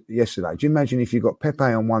at it yesterday. Do you imagine if you got Pepe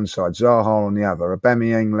on one side, Zaha on the other,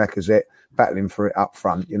 Aubameyang, Lacazette battling for it up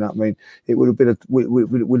front? You know what I mean? It would have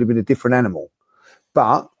been a different animal.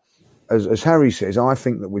 But as Harry says, I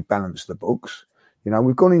think that we've balanced the books.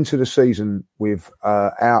 We've gone into the season with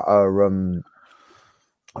a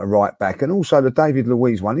right back, and also the David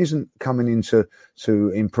Luiz one isn't coming in to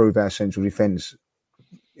improve our central defence.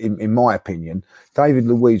 In my opinion, David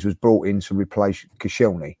Luiz was brought in to replace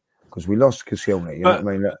Koscielny, because we lost Koscielny. You know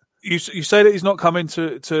what I mean? You say that he's not coming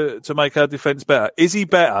to make our defence better. Is he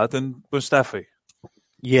better than Mustafi?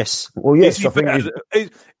 Yes. Well, yes.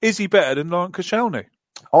 Is he better than Laurent Koscielny?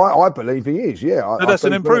 I believe he is, yeah. So that's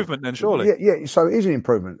an improvement then, surely. Yeah, so it is an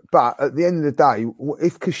improvement. But at the end of the day,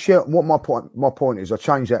 if Koscielny, my point is, I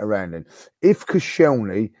changed that around then. If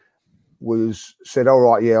Koscielny said, all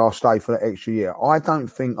right, yeah, I'll stay for that extra year, I don't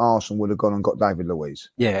think Arsenal would have gone and got David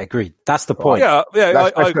Luiz. Yeah, agreed. That's the point. Yeah,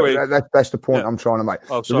 I agree. That's the point I'm trying to make.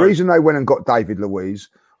 The reason they went and got David Luiz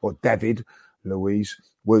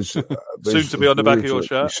was soon to be on the back of your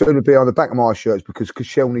shirt. Soon to be on the back of my shirts, because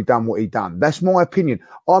Koscielny done what he done. That's my opinion.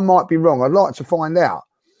 I might be wrong. I'd like to find out.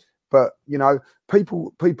 But,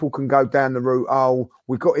 people can go down the route, oh,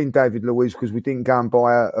 we got in David Luiz because we didn't go and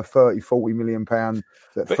buy a 30-40 million pound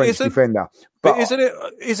French defender. But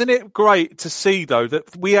isn't it great to see, though,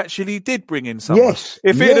 that we actually did bring in someone? Yes.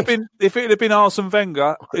 If it had been Arsene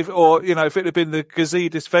Wenger, if it had been the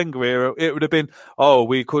Gazidis Wenger era, it would have been,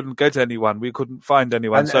 we couldn't get anyone, we couldn't find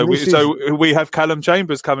anyone. So we have Callum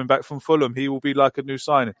Chambers coming back from Fulham. He will be like a new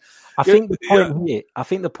signing. I think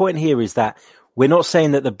the point here is that we're not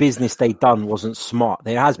saying that the business they done wasn't smart.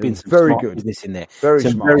 There has been some very smart good business in there,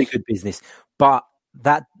 very good business, but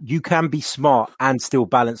that you can be smart and still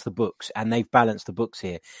balance the books, and they've balanced the books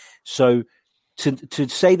here. So to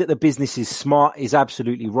say that the business is smart is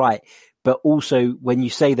absolutely right. But also when you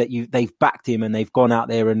say that they've backed him and they've gone out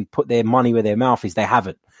there and put their money where their mouth is, they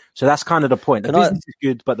haven't. So that's kind of the point. The business is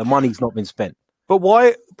good, but the money's not been spent. But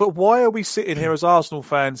why are we sitting here as Arsenal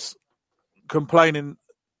fans complaining?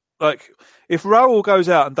 Like, if Raul goes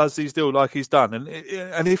out and does these deals like he's done,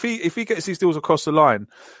 and if he gets these deals across the line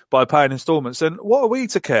by paying instalments, then what are we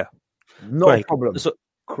to care? Not a problem.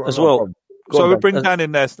 As well. So we bring Dan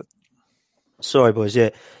in there. Sorry, boys.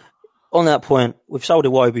 Yeah. On that point, we've sold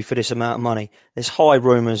Iwobi for this amount of money. There's high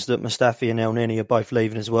rumours that Mustafi and El Neni are both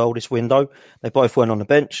leaving as well this window. They both went on the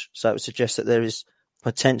bench, so it would suggest that there is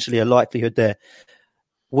potentially a likelihood there.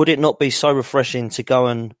 Would it not be so refreshing to go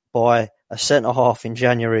and buy a centre-half in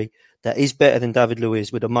January that is better than David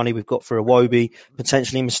Luiz with the money we've got for Iwobi,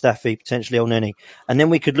 potentially Mustafi, potentially Elneny. And then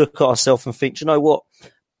we could look at ourselves and think, you know what?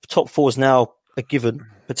 Top four is now a given,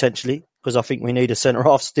 potentially, because I think we need a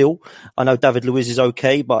centre-half still. I know David Luiz is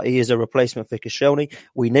okay, but he is a replacement for Koscielny.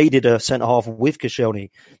 We needed a centre-half with Koscielny,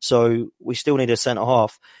 so we still need a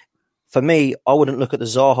centre-half. For me, I wouldn't look at the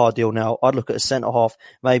Zaha deal now. I'd look at a centre-half,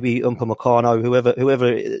 maybe Upamecano, whoever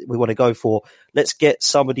we want to go for. Let's get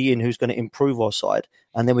somebody in who's going to improve our side,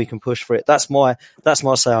 and then we can push for it. That's my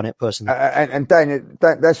say on it, personally. And Dan,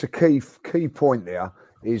 that's a key point there,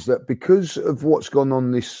 is that because of what's gone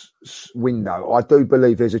on this window, I do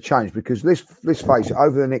believe there's a change. Because let's face it,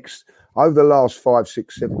 over the last 5,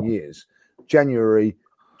 6, 7 years, January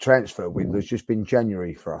transfer window has just been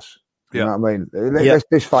January for us. You know what I mean?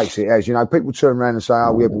 Let's face it, as you know, people turn around and say,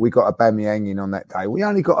 "Oh, yeah, but we got Aubameyang in on that day." We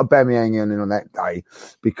only got Aubameyang in on that day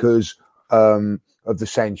because of the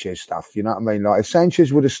Sanchez stuff. You know what I mean? Like if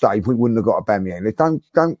Sanchez would have stayed, we wouldn't have got Aubameyang. They don't.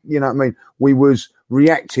 You know what I mean? We was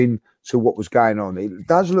reacting to what was going on. It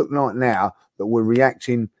does look like now that we're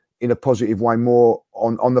reacting in a positive way, more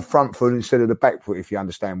on the front foot instead of the back foot, if you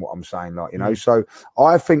understand what I'm saying. Like, you know, so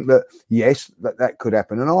I think that yes, that could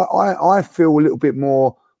happen, and I feel a little bit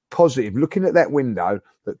more positive looking at that window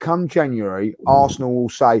that come January, Arsenal will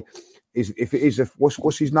say,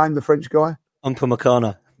 what's his name, the French guy?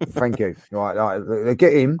 Upamecano. Thank you. Right, they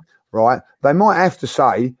get him, right? They might have to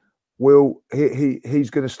say, well, he's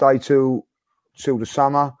going to stay till the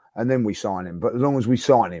summer and then we sign him. But as long as we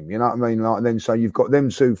sign him, you know what I mean? Like then, so you've got them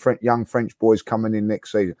two young French boys coming in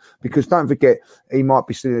next season. Because don't forget, he might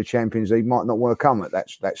be still in the Champions League, might not want to come at that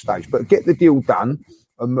stage. But get the deal done.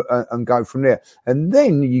 And go from there. And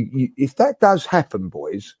then you, if that does happen,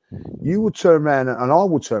 boys, you will turn around and I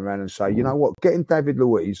will turn around and say, you know what, getting David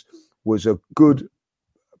Luiz was a good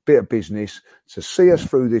bit of business to see us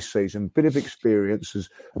through this season, bit of experience,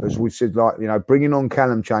 as we said, like, you know, bringing on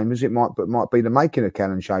Callum Chambers, it might be the making of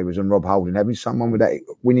Callum Chambers and Rob Holding, having someone with that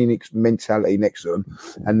winning mentality next to them,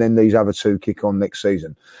 and then these other two kick on next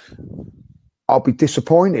season. I'll be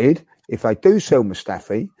disappointed if they do sell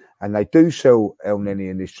Mustafi, and they do sell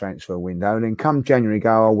Elneny in this transfer window, and then come January,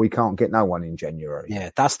 go, oh, we can't get no one in January.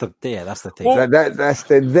 Yeah, that's the thing. Well,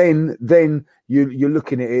 then you're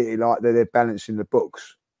looking at it like they're balancing the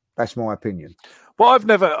books. That's my opinion. Well,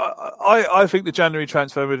 I think the January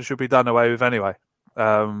transfer window should be done away with anyway.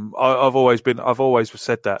 I've always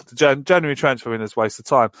said that the January transfer window is a waste of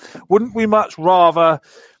time. Wouldn't we much rather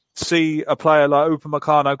see a player like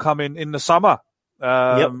Upamecano come in the summer?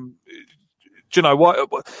 Yep. Do you know what?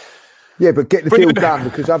 Yeah, but get the deal done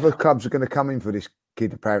because other clubs are going to come in for this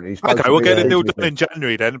kid. Apparently, okay, we'll get the deal done in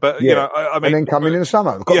January then. But you know, I mean, and then come in the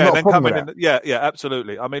summer. Yeah,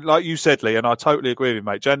 absolutely. I mean, like you said, Lee, and I totally agree with you,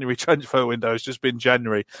 mate. January transfer window has just been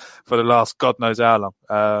January for the last God knows how long.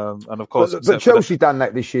 And of course, but Chelsea done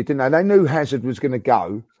that this year, didn't they? They knew Hazard was going to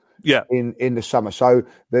go. Yeah, in the summer, so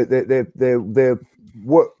they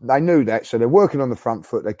knew that, so they're working on the front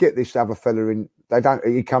foot. They get this other fella in.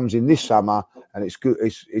 He comes in this summer, and it's good.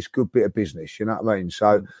 It's good bit of business. You know what I mean?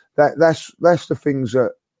 So that's the things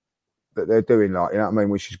that they're doing, like, you know what I mean,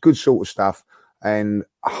 which is good sort of stuff. And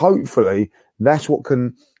hopefully that's what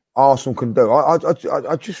Arsenal can do.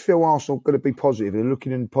 I just feel Arsenal going to be positive. They're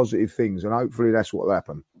looking in positive things, and hopefully that's what will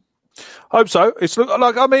happen. Hope so. It's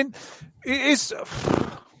like, I mean, it is.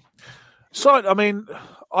 So I mean,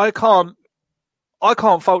 I can't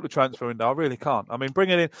fault the transfer window. I really can't. I mean,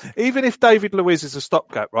 bringing in, even if David Luiz is a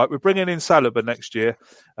stopgap, right? We're bringing in Saliba next year.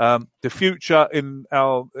 The future in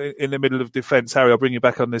the middle of defence, Harry, I'll bring you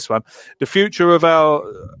back on this one. The future of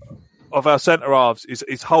our centre halves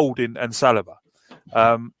is Holding and Saliba.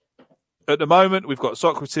 At the moment, we've got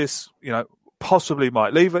Socrates. You know, possibly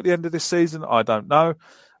might leave at the end of this season. I don't know.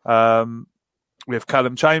 We have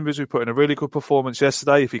Callum Chambers, who put in a really good performance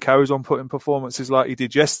yesterday. If he carries on putting performances like he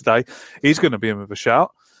did yesterday, he's going to be in with a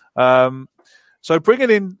shout. So bringing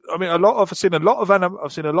in, I mean, I've seen a lot of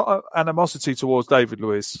animosity towards David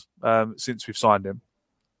Luiz since we've signed him.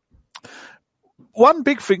 One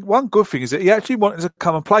good thing is that he actually wanted to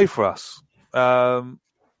come and play for us. Lee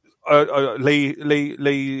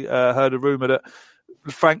heard a rumour that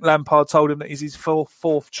Frank Lampard told him that he's his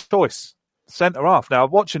fourth choice centre half. Now,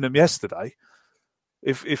 watching him yesterday.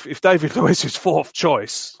 If David Luiz is fourth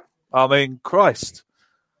choice, I mean, Christ.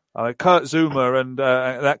 I mean, Kurt Zuma and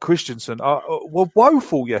that Christensen were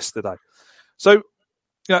woeful yesterday. So, you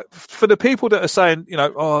know, for the people that are saying, you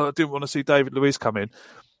know, oh, I didn't want to see David Luiz come in,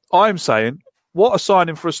 I'm saying, what a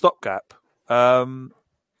signing for a stopgap.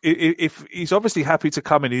 if he's obviously happy to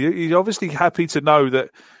come in, he's obviously happy to know that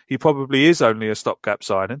he probably is only a stopgap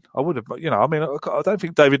signing. I would have, I don't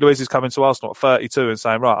think David Luiz is coming to Arsenal at 32 and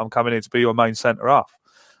saying, right, I'm coming in to be your main centre half.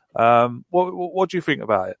 What do you think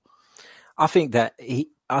about it? I think that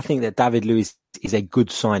David Luiz is a good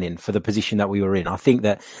signing for the position that we were in. I think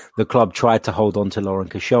that the club tried to hold on to Laurent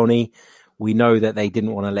Koscielny. We know that they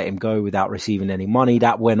didn't want to let him go without receiving any money.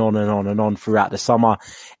 That went on and on and on throughout the summer.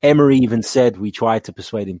 Emery even said we tried to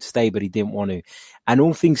persuade him to stay, but he didn't want to. And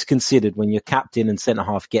all things considered, when your captain and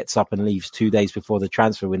centre-half gets up and leaves 2 days before the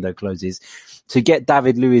transfer window closes, to get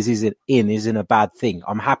David Luiz isn't a bad thing.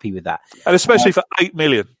 I'm happy with that. And especially for 8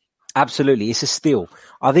 million. Absolutely. It's a steal.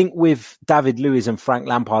 I think with David Luiz and Frank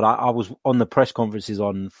Lampard, I was on the press conferences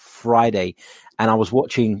on Friday and I was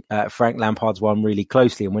watching Frank Lampard's one really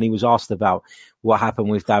closely. And when he was asked about what happened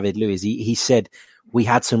with David Luiz, he said, we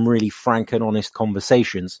had some really frank and honest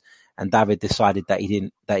conversations and David decided that he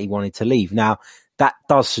wanted to leave. Now, that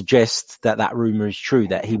does suggest that rumor is true,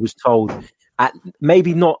 that he was told,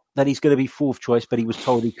 maybe not that he's going to be fourth choice, but he was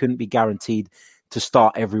told he couldn't be guaranteed to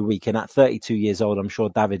start every week. And at 32 years old, I'm sure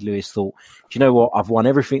David Luiz thought, do you know what? I've won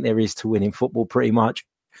everything there is to win in football pretty much.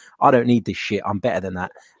 I don't need this shit. I'm better than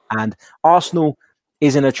that. And Arsenal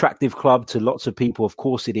is an attractive club to lots of people. Of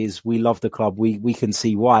course it is. We love the club. We can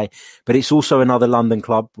see why. But it's also another London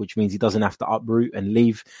club, which means he doesn't have to uproot and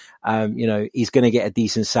leave. He's going to get a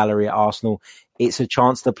decent salary at Arsenal. It's a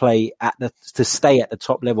chance to to stay at the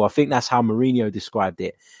top level. I think that's how Mourinho described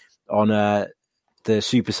it on the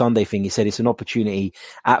Super Sunday thing. He said it's an opportunity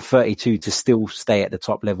at 32 to still stay at the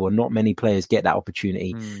top level, and not many players get that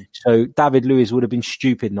opportunity. So David Luiz would have been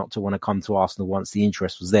stupid not to want to come to Arsenal once the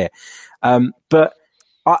interest was there. But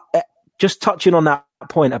just touching on that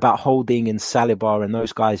point about Holding and Saliba and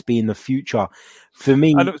those guys being the future, for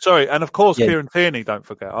me... And of course, yeah. Kieran Tierney, don't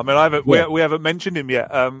forget. I mean, we haven't mentioned him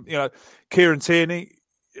yet. Kieran Tierney,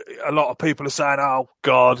 a lot of people are saying, oh,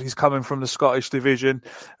 God, he's coming from the Scottish division.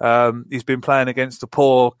 He's been playing against a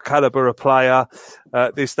poor calibre of player,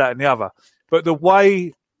 this, that and the other. But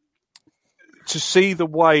to see the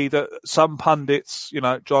way that some pundits,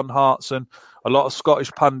 John Hartson, a lot of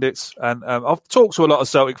Scottish pundits, and I've talked to a lot of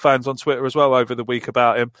Celtic fans on Twitter as well over the week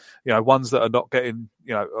about him, ones that are not getting,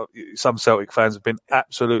 some Celtic fans have been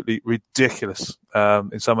absolutely ridiculous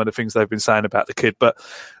in some of the things they've been saying about the kid. But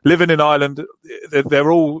living in Ireland,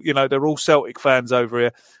 they're all Celtic fans over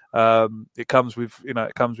here. It comes with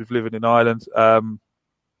living in Ireland. And,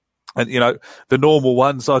 the normal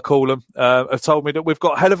ones, I call them, have told me that we've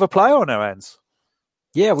got a hell of a player on our hands.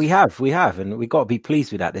 Yeah, we have, and we've got to be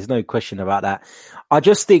pleased with that. There's no question about that. I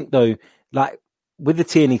just think, though, like with the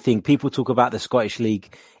Tierney thing, people talk about the Scottish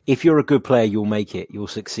League. If you're a good player, you'll make it. You'll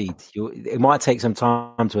succeed. It might take some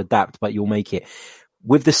time to adapt, but you'll make it.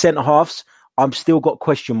 With the centre-halves, I'm still got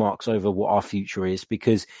question marks over what our future is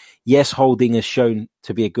because, yes, Holding has shown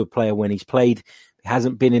to be a good player when he's played. He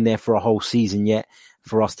hasn't been in there for a whole season yet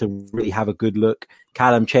for us to really have a good look.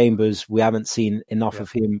 Callum Chambers, we haven't seen enough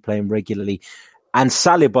of him playing regularly. And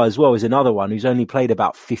Saliba as well is another one who's only played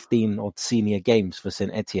about 15 odd senior games for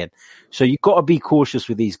St. Etienne. So you've got to be cautious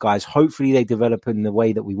with these guys. Hopefully they develop in the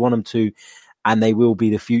way that we want them to, and they will be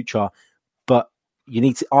the future. But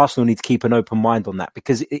Arsenal need to keep an open mind on that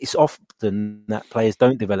because it's often that players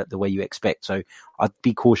don't develop the way you expect. So I'd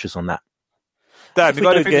be cautious on that. Dan, you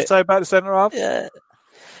got anything to say about the centre-half? Yeah.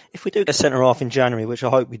 If we do get centre-half in January, which I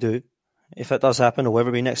hope we do, if that does happen, or whether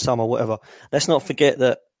it be next summer or whatever, let's not forget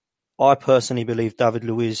that I personally believe David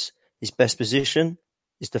Luiz, his best position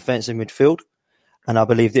is defensive midfield. And I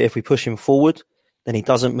believe that if we push him forward, then he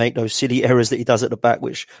doesn't make those silly errors that he does at the back,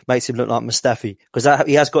 which makes him look like Mustafi. Because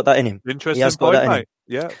he has got that in him. Interesting point, mate.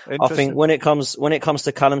 Yeah, I think when it comes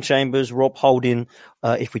to Callum Chambers, Rob Holding,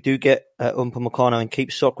 if we do get Upamecano and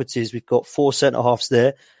keep Socrates, we've got 4 centre-halves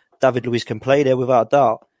there. David Luiz can play there without a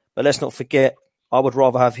doubt. But let's not forget, I would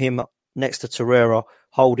rather have him next to Torreira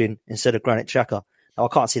Holding instead of Granit Xhaka. Now, I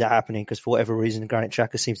can't see that happening because for whatever reason, Granit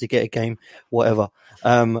Xhaka seems to get a game, whatever.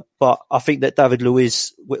 But I think that David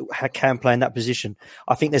Luiz can play in that position.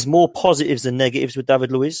 I think there's more positives than negatives with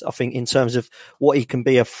David Luiz. I think in terms of what he can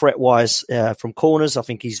be a threat-wise from corners, I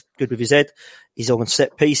think he's good with his head. He's on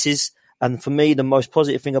set pieces. And for me, the most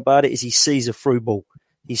positive thing about it is he sees a through ball.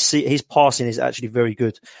 His passing is actually very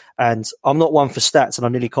good. And I'm not one for stats, and I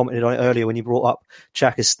nearly commented on it earlier when you brought up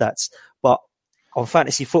Xhaka's stats. But on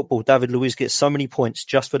fantasy football, David Luiz gets so many points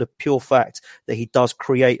just for the pure fact that he does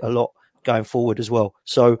create a lot going forward as well.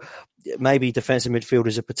 So maybe defensive midfield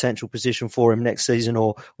is a potential position for him next season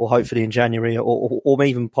or hopefully in January or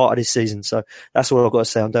even part of this season. So that's what I've got to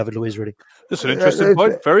say on David Luiz, really. That's an interesting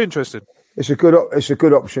point. Very interesting. It's a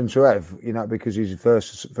good option to have, because he's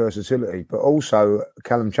versatility. But also,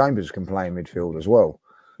 Callum Chambers can play in midfield as well.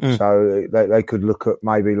 So they could look at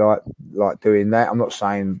maybe like doing that. I'm not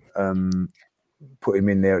saying put him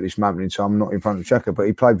in there at this moment in time. I'm not in front of Xhaka, but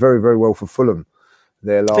he played very, very well for Fulham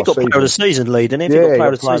there last season. He got player of the season lead, didn't he? Yeah, he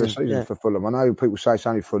got player of the season for Fulham. I know people say it's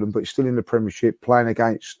only Fulham, but he's still in the Premiership, playing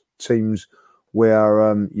against teams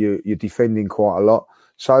where you're defending quite a lot.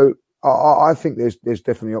 So I think there's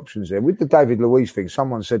definitely options there. With the David Luiz thing,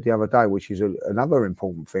 someone said the other day, which is another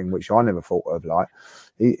important thing, which I never thought of, like,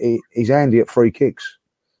 he's handy at free kicks.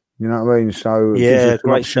 You know what I mean? So yeah,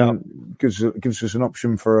 great shot. Gives us an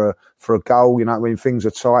option for a goal. You know what I mean? Things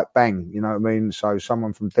are tight, bang. You know what I mean? So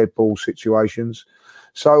someone from dead ball situations.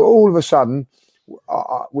 So all of a sudden,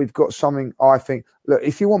 we've got something. I think. Look,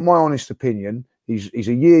 if you want my honest opinion, he's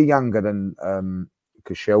a year younger than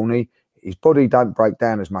Koscielny. His body don't break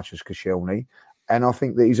down as much as Koscielny, and I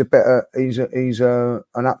think that he's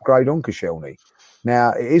an upgrade on Koscielny.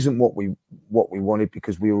 Now, it isn't what we wanted,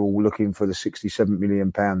 because we were all looking for the £67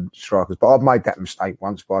 million strikers. But I've made that mistake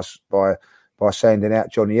once by sending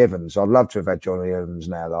out Johnny Evans. I'd love to have had Johnny Evans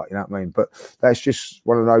now, like, you know what I mean? But that's just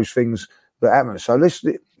one of those things that happen. So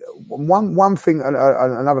one thing,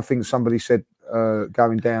 another thing somebody said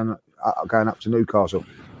going up to Newcastle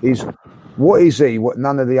is, what is he? What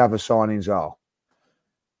none of the other signings are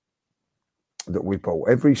that we bought.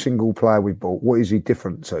 Every single player we bought, what is he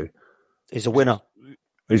different to? He's a winner.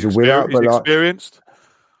 He's a winner. He's experienced.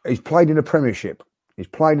 He's played in the Premiership. He's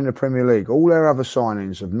played in the Premier League. All our other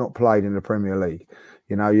signings have not played in the Premier League.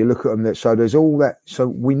 You look at them. So there's all that. So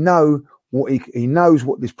we know what he knows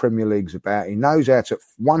what this Premier League's about. He knows how to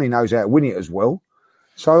win it as well.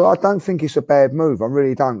 So I don't think it's a bad move. I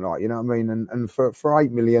really don't, like, you know what I mean? And for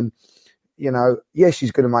 $8 million, yes,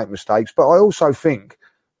 he's going to make mistakes, but I also think,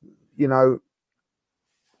 and I'm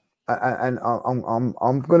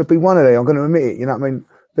going to be one of them. I'm going to admit it. You know what I mean?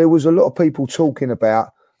 There was a lot of people talking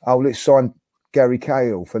about, let's sign Gary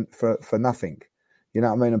Cahill for nothing. You know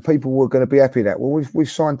what I mean? And people were going to be happy with that. Well, we've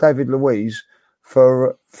signed David Luiz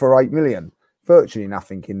for $8 million, virtually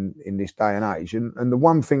nothing in this day and age. And the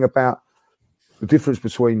one thing about the difference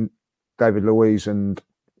between David Luiz and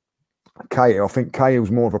Cahill, I think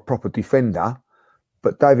Cahill's more of a proper defender.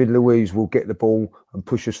 But David Luiz will get the ball and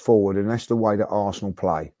push us forward, and that's the way that Arsenal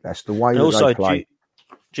play. That's the way they play.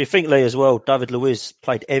 Do you think, Lee, as well, David Luiz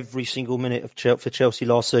played every single minute for Chelsea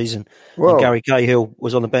last season, and Gary Cahill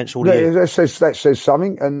was on the bench all year? That says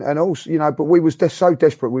something, and also, but we was so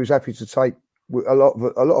desperate. We was happy to take a lot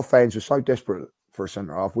of fans were so desperate for a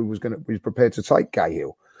centre half. We was prepared to take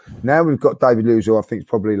Cahill. Now we've got David Luiz, who I think is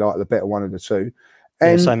probably like the better one of the two,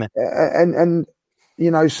 and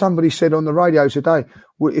somebody said on the radio today,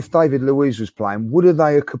 if David Luiz was playing, would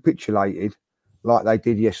they have capitulated like they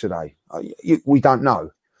did yesterday? We don't know.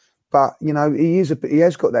 But, he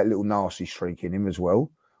has got that little nasty streak in him as well,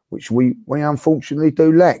 which we unfortunately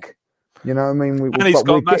do lack. You know what I mean? We're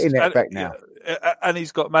getting that back now. And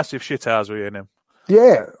he's got massive shithousery in him.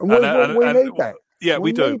 Yeah, and we need that. Yeah,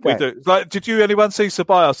 we do. Like, did anyone see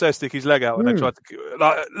Ceballos there stick his leg out when they tried to?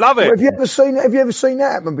 Like, love it. Well, have you ever seen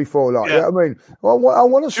that happen before? Like, yeah. I mean, I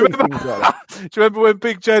want to see things like that. Do you remember when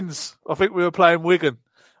Big Jens? I think we were playing Wigan.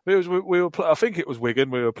 I think it was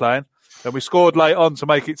Wigan we were playing, and we scored late on to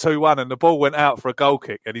make it 2-1, and the ball went out for a goal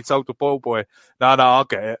kick, and he told the ball boy, "No, I'll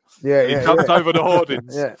get it." Yeah, he jumped over the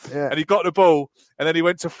hoardings, and he got the ball, and then he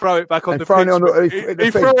went to throw it back on the pitch.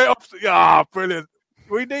 He threw it off. Brilliant.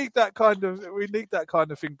 We need that kind of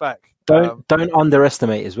thing back. Don't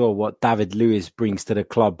underestimate as well what David Luiz brings to the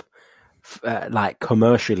club, like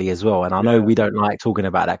commercially as well. And I know we don't like talking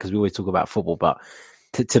about that because we always talk about football, but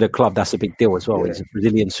to the club, that's a big deal as well. Yeah. He's a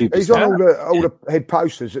Brazilian superstar. He's on all the head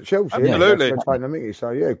posters at Chelsea. Absolutely. So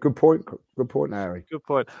yeah, good point, Harry. Good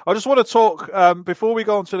point. I just want to talk before we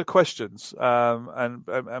go on to the questions,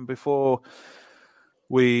 and before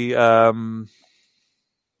we.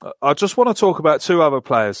 I just want to talk about two other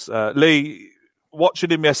players. Lee, watching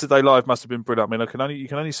him yesterday live must have been brilliant. I mean, you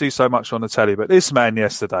can only see so much on the telly, but this man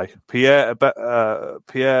yesterday, Pierre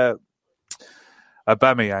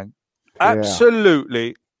Aubameyang,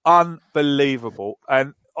 absolutely unbelievable.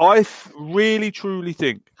 And I really, truly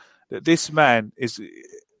think that this man is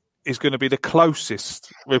going to be the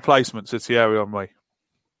closest replacement to Thierry Henry.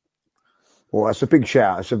 Well, that's a big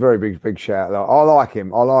shout. It's a very big shout. I like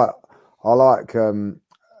him. I like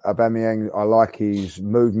Aubameyang. I like his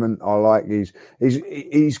movement. I like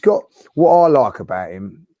he's got what I like about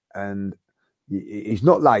him, and he's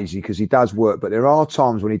not lazy because he does work, but there are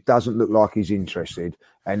times when he doesn't look like he's interested,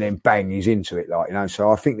 and then bang, he's into it, like, you know. So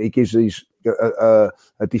I think he gives a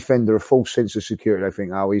defender a false sense of security. They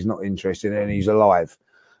think, oh, he's not interested, and he's alive.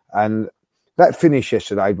 And that finish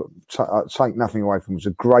yesterday, but take nothing away from him, was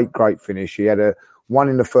a great finish. He had one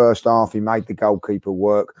in the first half. He made the goalkeeper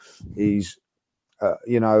work. He's, I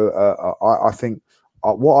think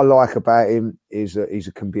what I like about him is that he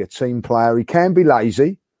can be a team player. He can be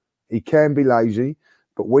lazy.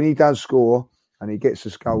 But when he does score and he gets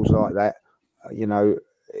the goals like that, you know,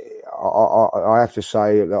 I have to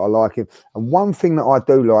say that I like him. And one thing that I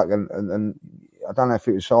do like, and I don't know if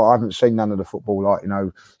it was so, I haven't seen none of the football, like, you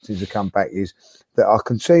know, since I come back, is that I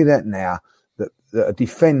can see that now that a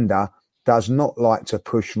defender does not like to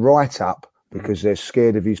push right up because they're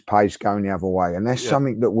scared of his pace going the other way. And that's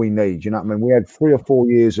something that we need. You know what I mean? We had 3 or 4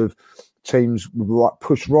 years of teams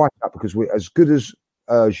push right up because we're as good as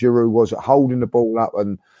Giroud was at holding the ball up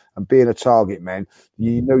and being a target man.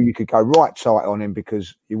 You knew you could go right tight on him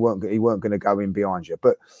because he weren't going to go in behind you.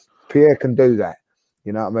 But Pierre can do that.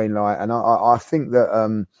 You know what I mean? Like, and I think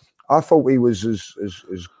that I thought he was as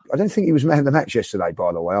I don't think he was man of the match yesterday.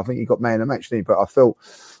 By the way, I think he got man of the match, didn't he? But I felt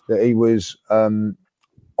that he was on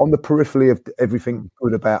the periphery of everything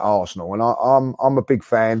good about Arsenal, and I'm a big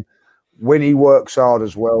fan. When he works hard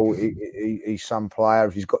as well, he's some player.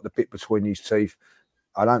 If he's got the bit between his teeth.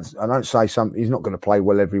 I don't say something. He's not going to play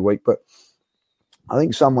well every week, but I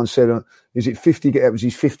think someone said, "Is it 50? It was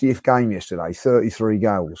his 50th game yesterday. 33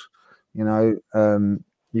 goals. You know,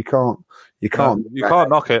 you can't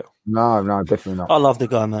knock it. No, definitely not. I love the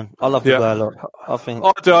guy, man. I love the guy a lot. I think.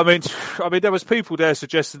 I do. I mean, there was people there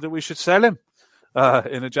suggesting that we should sell him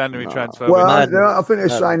in a January transfer. Well, I think they're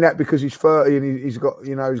saying that because he's 30 and he's not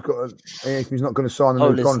going to sign a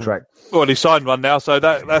new contract. Well, he signed one now, so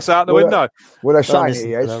that's out the window. Well, they're saying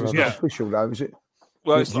he has. It's not official, though, is it?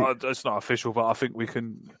 Well, it's not official, but I think we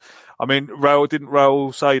can. I mean,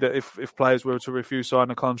 Raul say that if players were to refuse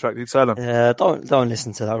signing a contract, he'd sell them? Yeah, don't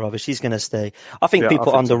listen to that rubbish. He's going to stay. I think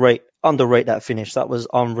people underrate that finish. That was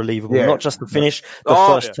unbelievable. Yeah. Not just the finish, the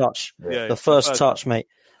first touch. Yeah. The first touch, mate.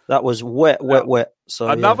 That was wet. So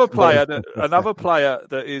another player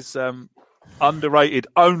that is underrated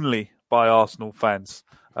only by Arsenal fans.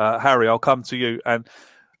 Harry, I'll come to you. And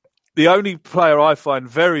the only player I find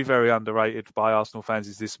very, very underrated by Arsenal fans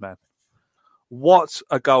is this man. What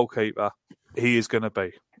a goalkeeper he is going to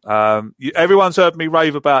be. Everyone's heard me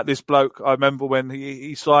rave about this bloke. I remember when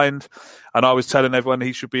he signed, and I was telling everyone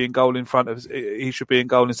he should be in goal instead of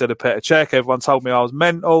Petr Cech. Everyone told me I was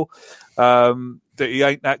mental, that he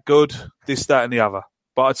ain't that good, this, that, and the other.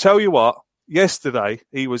 But I tell you what, yesterday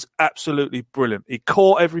he was absolutely brilliant. He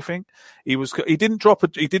caught everything. He didn't drop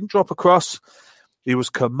a cross. He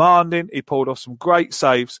was commanding. He pulled off some great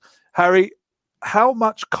saves. Harry, how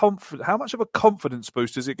much of a confidence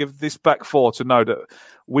boost does it give this back four to know that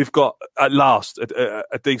we've got at last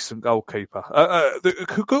a decent goalkeeper?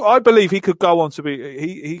 I believe he could go on to be.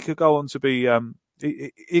 He could go on to be.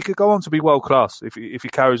 He could go on to be world class if he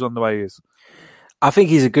carries on the way he is. I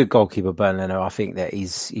think he's a good goalkeeper, Bernd Leno. I think that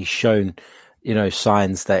he's shown,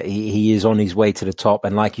 signs that he is on his way to the top.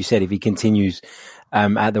 And like you said, if he continues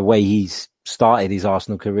at the way he's started his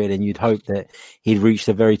Arsenal career, then you'd hope that he'd reach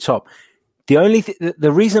the very top.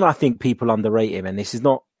 The reason I think people underrate him, and this is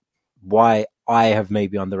not why I have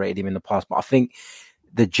maybe underrated him in the past, but I think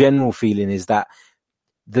the general feeling is that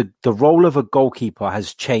the role of a goalkeeper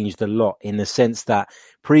has changed a lot, in the sense that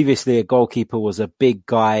previously a goalkeeper was a big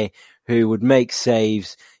guy who would make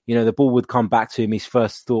saves. The ball would come back to him. His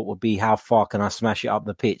first thought would be, how far can I smash it up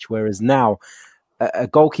the pitch? Whereas now a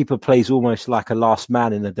goalkeeper plays almost like a last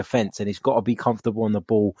man in the defence, and he's got to be comfortable on the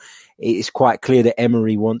ball. It's quite clear that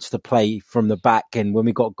Emery wants to play from the back, and when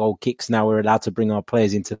we got goal kicks now, we're allowed to bring our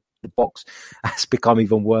players into the box. That's become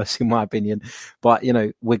even worse, in my opinion. But,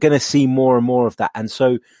 we're going to see more and more of that. And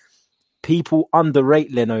so people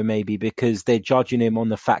underrate Leno maybe because they're judging him on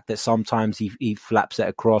the fact that sometimes he flaps it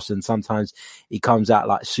across and sometimes he comes out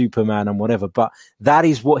like Superman and whatever. But that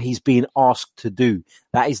is what he's being asked to do.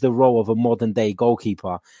 That is the role of a modern day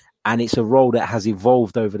goalkeeper. And it's a role that has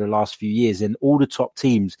evolved over the last few years. And all the top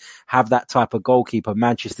teams have that type of goalkeeper.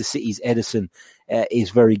 Manchester City's Ederson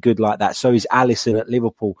is very good like that. So is Alisson at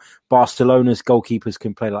Liverpool. Barcelona's goalkeepers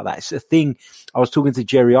can play like that. It's a thing. I was talking to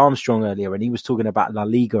Jerry Armstrong earlier, and he was talking about La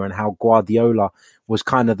Liga and how Guardiola was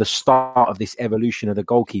kind of the start of this evolution of the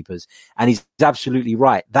goalkeepers. And he's absolutely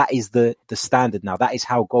right. That is the standard now. That is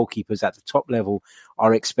how goalkeepers at the top level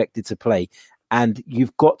are expected to play. And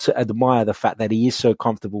you've got to admire the fact that he is so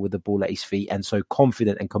comfortable with the ball at his feet and so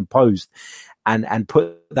confident and composed, and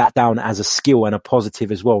put that down as a skill and a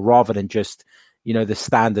positive as well, rather than just the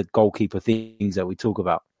standard goalkeeper things that we talk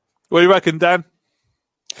about. What do you reckon, Dan?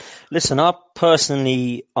 Listen, I'm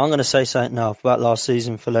going to say something now about last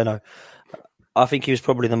season for Leno. I think he was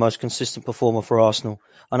probably the most consistent performer for Arsenal.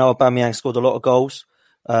 I know Aubameyang scored a lot of goals.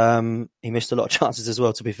 He missed a lot of chances as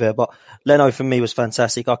well, to be fair. But Leno, for me, was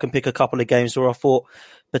fantastic. I can pick a couple of games where I thought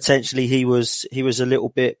potentially he was a little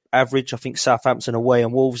bit average. I think Southampton away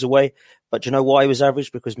and Wolves away. But do you know why he was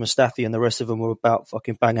average? Because Mustafi and the rest of them were about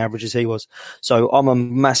fucking bang average as he was. So I'm a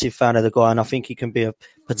massive fan of the guy, and I think he can be a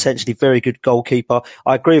potentially very good goalkeeper.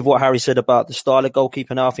 I agree with what Harry said about the style of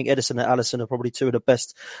goalkeeper now. I think Ederson and Alisson are probably two of the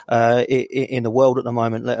best in the world at the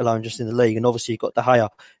moment, let alone just in the league. And obviously you've got De Gea.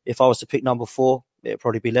 If I was to pick number 4, it'd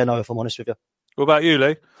probably be Leno, if I'm honest with you. What about you,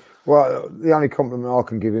 Lee? Well, the only compliment I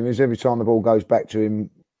can give him is every time the ball goes back to him,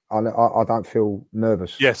 I don't feel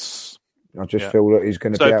nervous. Yes. I just feel that he's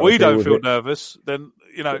going to be able to. So if we don't feel nervous, then,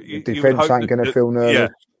 the defence ain't going to feel nervous.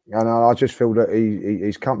 Yeah. And I just feel that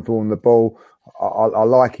he's comfortable on the ball. I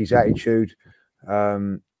like his attitude.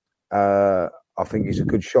 I think he's a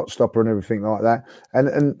good shot stopper and everything like that.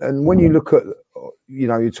 And when you look at,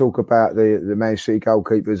 you talk about the Man City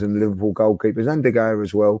goalkeepers and Liverpool goalkeepers and De Gea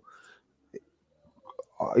as well.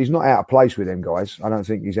 He's not out of place with them guys. I don't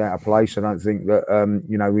think he's out of place. I don't think that,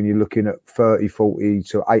 when you're looking at 30, 40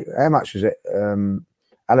 to 8, how much was it?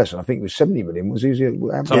 Alisson, I think it was 70 million. Was he? Something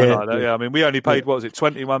like that, yeah. I mean, we only paid,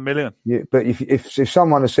 21 million? Yeah, but if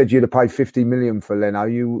someone had said you'd have paid 50 million for Leno,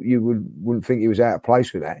 you wouldn't think he was out of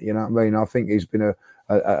place with that. You know what I mean? I think he's been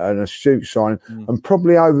an astute signing. And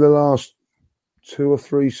probably over the last 2 or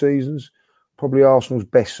 3 seasons, probably Arsenal's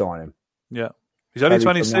best signing. Yeah. He's only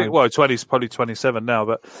 26. Well, 20, he's probably 27 now,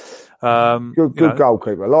 but good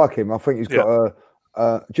goalkeeper. I like him. I think he's got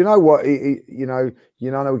a. Do you know what? I know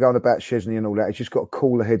we're going about Szczesny and all that. He's just got a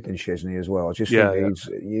cooler head than Szczesny as well. I just think he's,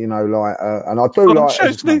 and I do like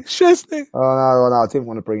Szczesny. I know. I didn't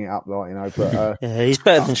want to bring it up, but he's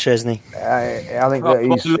better than Szczesny. I think that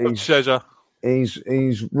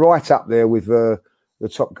he's right up there with the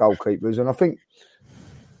top goalkeepers, and I think.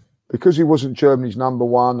 Because he wasn't Germany's number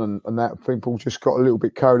 1 and that, people just got a little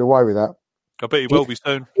bit carried away with that. I bet he will be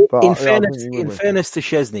soon. But, in fairness to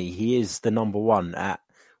Szczesny, he is the number 1 at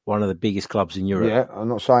one of the biggest clubs in Europe. Yeah, I'm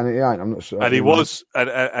not saying that he ain't. I'm not saying. And he was,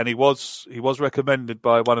 and he was recommended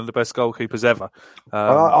by one of the best goalkeepers ever. I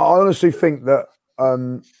honestly think that,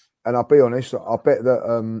 and I'll be honest, I bet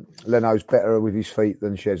that Leno's better with his feet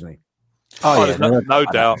than Szczesny. Oh, yeah, no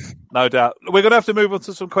doubt. We're going to have to move on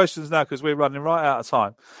to some questions now because we're running right out of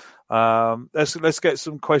time. Let's get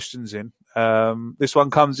some questions in. This one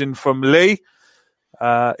comes in from Lee.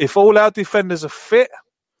 If all our defenders are fit,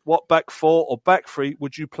 what back 4 or back 3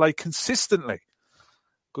 would you play consistently?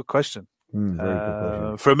 Good question. Very good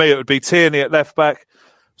question. For me, it would be Tierney at left back,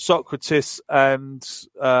 Sokratis and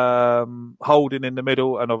Holding in the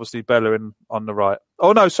middle, and obviously Bellerin on the right.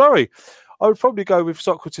 Oh no, sorry. I would probably go with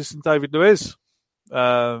Sokratis and David Luiz,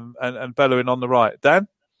 and Bellerin on the right. Dan?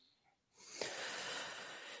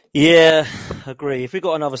 Yeah, agree. If we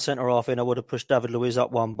got another centre-half in, I would have pushed David Luiz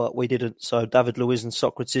up one, but we didn't. So David Luiz and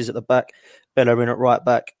Sokratis at the back, Bellerin at right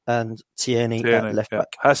back, and Tierney at left back.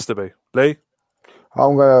 Has to be. Lee?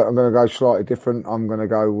 I'm gonna go slightly different. I'm gonna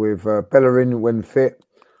go with Bellerin when fit,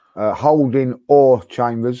 Holding or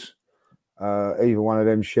Chambers. Either one of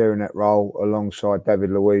them sharing that role alongside David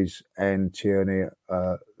Luiz and Tierney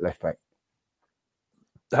left back.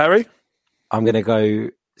 Harry? I'm going to go.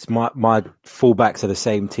 My fullbacks are the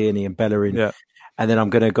same, Tierney and Bellerin. Yeah. And then I'm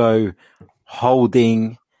going to go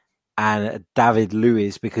Holding and David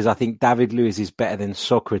Luiz because I think David Luiz is better than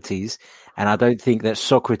Sokratis. And I don't think that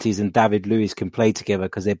Sokratis and David Luiz can play together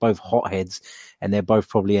because they're both hotheads and they both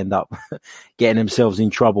probably end up getting themselves in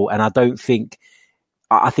trouble. And I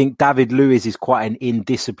think David Luiz is quite an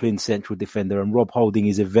indisciplined central defender and Rob Holding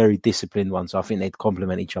is a very disciplined one. So I think they'd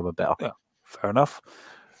complement each other better. Yeah, fair enough.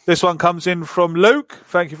 This one comes in from Luke.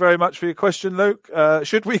 Thank you very much for your question, Luke.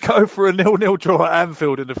 Should we go for a 0-0 draw at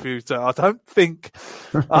Anfield in the future? I don't think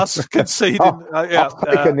us conceding a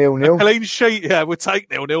 0-0. a clean sheet. Yeah, we'll take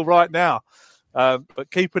 0-0 right now. But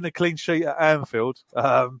keeping a clean sheet at Anfield,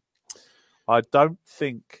 I don't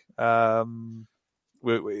think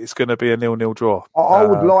it's going to be a 0-0 draw. I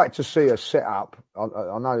would like to see us set up.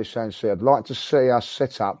 I know this sounds silly. I'd like to see us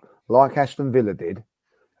set up like Aston Villa did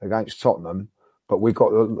against Tottenham. But we've got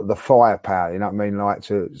the firepower, you know what I mean, like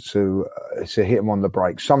to hit them on the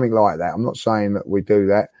break, something like that. I'm not saying that we do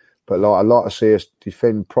that, but I'd like to see us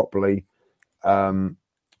defend properly, 2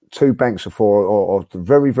 banks of 4 or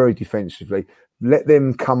very, very defensively. Let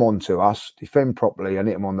them come on to us, defend properly, and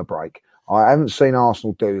hit them on the break. I haven't seen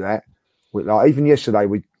Arsenal do that. Even yesterday,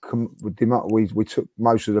 we took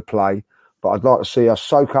most of the play, but I'd like to see us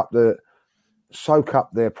soak up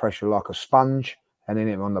their pressure like a sponge and then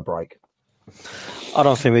hit them on the break. I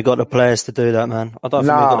don't think we've got the players to do that, man. I don't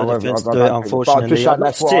think we've got the defence to do it, unfortunately. I'd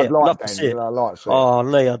love to see it. Oh,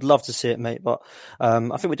 Lee, I'd love to see it, mate. But I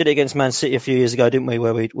think we did it against Man City a few years ago, didn't we,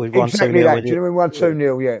 where we won 2-0. Do you know we won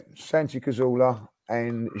 2-0, yeah. Santi Cazorla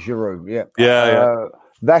and Giroud, yeah. Yeah.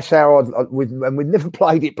 That's how and we've never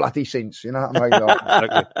played it bloody since, you know what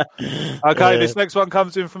I mean? Okay, this next one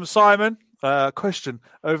comes in from Simon. Question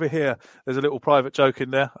over here. There's a little private joke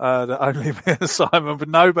in there that only me and Simon would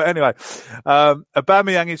know. But anyway,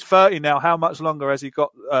 Aubameyang is 30 now. How much longer has he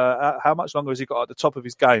got? How much longer has he got at the top of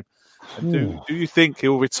his game? And do you think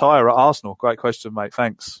he'll retire at Arsenal? Great question, mate.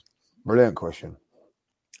 Thanks. Brilliant question.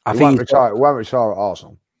 I think he won't retire at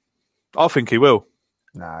Arsenal. I think he will.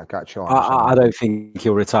 Nah, got China. I don't think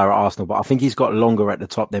he'll retire at Arsenal, but I think he's got longer at the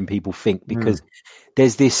top than people think because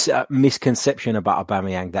there's this misconception about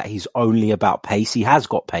Aubameyang that he's only about pace. He has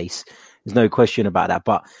got pace. There's no question about that,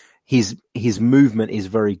 but his movement is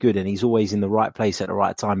very good and he's always in the right place at the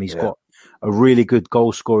right time. He's got a really good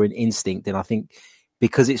goal scoring instinct. And I think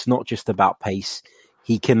because it's not just about pace,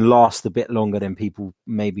 he can last a bit longer than people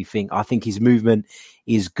maybe think. I think his movement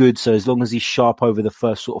is good. So as long as he's sharp over the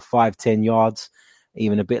first sort of 5-10 yards,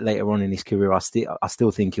 even a bit later on in his career, I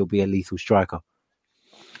still think he'll be a lethal striker.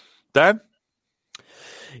 Dan?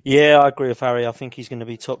 Yeah, I agree with Harry. I think he's going to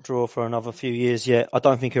be top drawer for another few years yet. I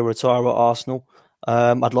don't think he'll retire at Arsenal.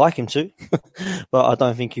 I'd like him to, but I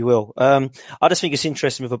don't think he will. I just think it's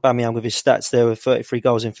interesting with Aubameyang with his stats there with 33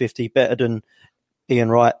 goals in 50, better than Ian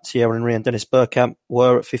Wright, Thierry Henry and Dennis Bergkamp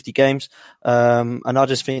were at 50 games. And I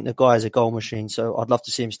just think the guy is a goal machine. So I'd love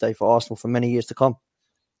to see him stay for Arsenal for many years to come.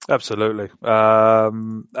 Absolutely.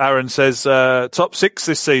 Aaron says top 6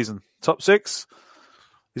 this season. Top 6?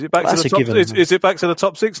 Is it back to the top? Is it back to the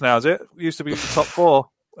top 6 now? Is it? It used to be the top 4.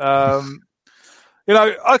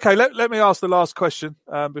 Okay. Let me ask the last question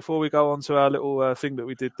before we go on to our little thing that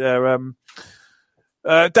we did there.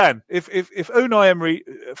 Dan, if Unai Emery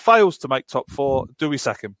fails to make top 4, do we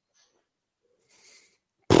sack him?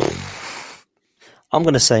 I'm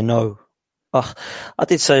going to say no. I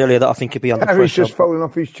did say earlier that I think he'd be under pressure. Harry's just falling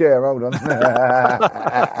off his chair. Hold on.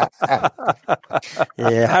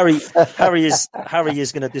 Yeah, Harry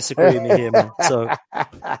is going to disagree with me here, man. So,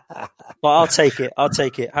 but I'll take it.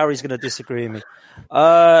 Harry's going to disagree with me.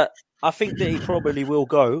 I think that he probably will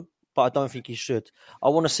go, but I don't think he should. I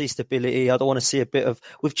want to see stability. I don't want to see a bit of...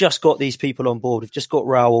 We've just got these people on board. We've just got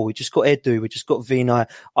Raul. We've just got Edu. We've just got Vinay.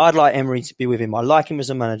 I'd like Emery to be with him. I like him as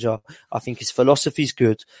a manager. I think his philosophy's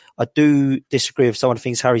good. I do disagree with some of the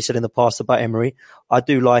things Harry said in the past about Emery. I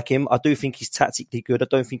do like him. I do think he's tactically good. I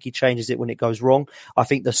don't think he changes it when it goes wrong. I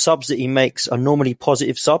think the subs that he makes are normally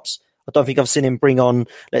positive subs. I don't think I've seen him bring on,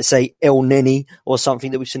 let's say, El Neni or something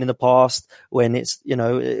that we've seen in the past when it's,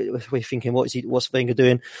 we're thinking, what's Wenger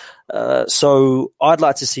doing? So I'd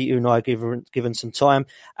like to see Unai given some time.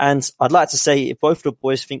 And I'd like to say if both of the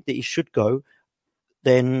boys think that he should go,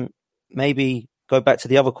 then maybe go back to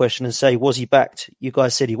the other question and say, was he backed? You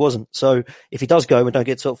guys said he wasn't. So if he does go and don't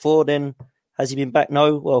get top 4, then has he been backed?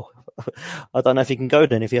 No. Well, I don't know if he can go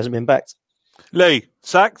then if he hasn't been backed. Lee,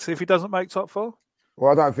 sacked if he doesn't make top 4?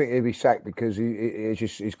 Well, I don't think he'll be sacked because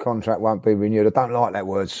his contract won't be renewed. I don't like that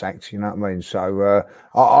word sacked, you know what I mean? So,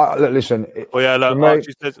 look, listen. Well, yeah, look,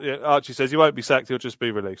 Archie says he won't be sacked, he'll just be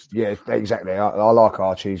released. Yeah, exactly. I like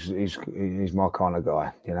Archie. He's my kind of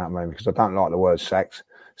guy, you know what I mean? Because I don't like the word sacked.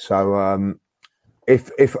 So,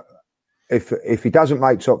 if he doesn't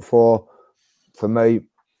make top 4, for me,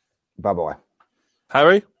 bye-bye.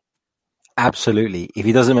 Harry? Absolutely. If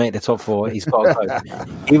he doesn't make the top 4, he's got to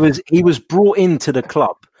go. He was brought into the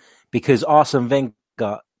club because Arsene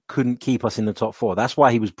Wenger couldn't keep us in the top 4. That's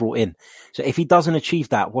why he was brought in. So if he doesn't achieve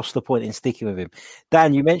that, what's the point in sticking with him?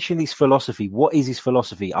 Dan, you mentioned his philosophy. What is his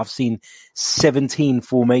philosophy? I've seen 17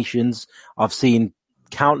 formations. I've seen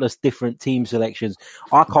countless different team selections.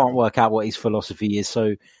 I can't work out what his philosophy is.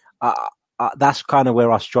 So that's kind of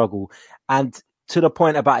where I struggle. And to the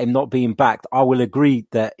point about him not being backed, I will agree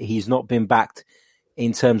that he's not been backed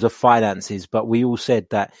in terms of finances, but we all said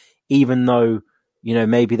that even though,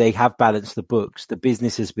 maybe they have balanced the books, the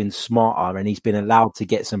business has been smarter and he's been allowed to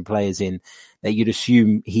get some players in that you'd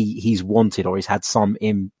assume he's wanted or he's had some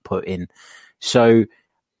input in. So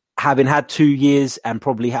having had 2 years and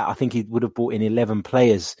probably I think he would have brought in 11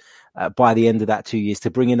 players by the end of that 2 years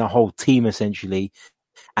to bring in a whole team essentially,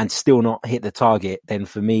 and still not hit the target, then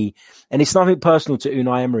for me, and it's nothing personal to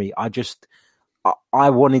Unai Emery, I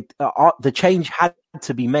wanted the change had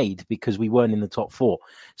to be made because we weren't in the top 4.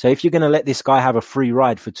 So if you're going to let this guy have a free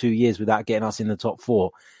ride for 2 years without getting us in the top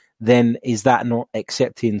 4, then is that not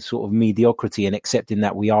accepting sort of mediocrity and accepting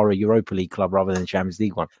that we are a Europa League club rather than a Champions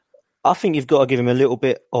League one? I think you've got to give him a little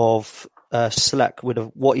bit of slack with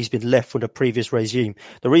what he's been left with the previous regime.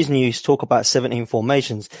 The reason you talk about 17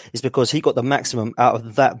 formations is because he got the maximum out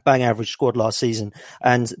of that bang average squad last season,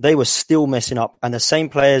 and they were still messing up. And the same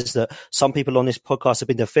players that some people on this podcast have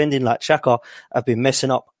been defending, like Xhaka, have been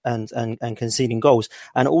messing up and conceding goals.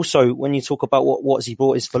 And also, when you talk about what he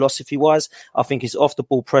brought his philosophy wise, I think his off the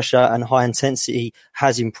ball pressure and high intensity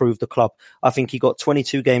has improved the club. I think he got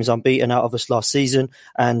 22 games unbeaten out of us last season,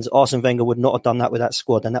 and Arsene Wenger would not have done that with that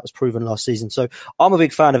squad, and that was proven last season. So I'm a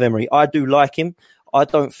big fan of Emery. I do like him. I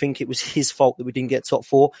don't think it was his fault that we didn't get top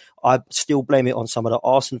four. I still blame it on some of the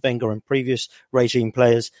Arsene Wenger and previous regime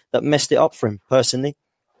players that messed it up for him, personally.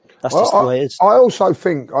 That's just the way it is. I also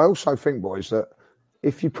think, boys, that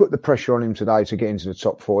if you put the pressure on him today to get into the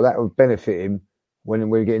top four, that would benefit him when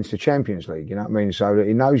we get into the Champions League. You know what I mean? So that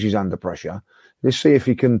he knows he's under pressure. Let's see if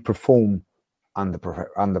he can perform under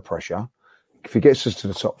pressure. If he gets us to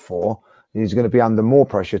the top four, he's going to be under more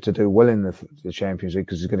pressure to do well in the Champions League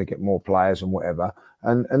because he's going to get more players and whatever.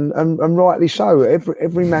 And rightly so.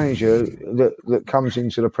 Every manager that comes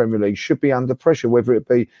into the Premier League should be under pressure, whether it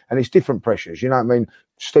be, and it's different pressures. You know what I mean?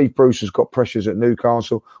 Steve Bruce has got pressures at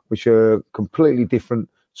Newcastle, which are completely different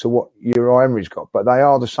to what Unai Emery's got, but they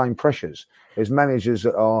are the same pressures. There's managers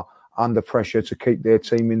that are under pressure to keep their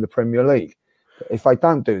team in the Premier League. If they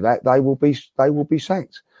don't do that, they will be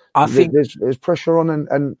sacked. I think there's pressure on,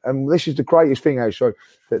 and this is the greatest thing, that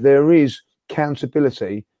there is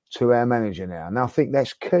accountability to our manager now. And I think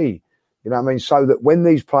that's key. You know what I mean? So that when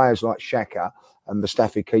these players like Xhaka and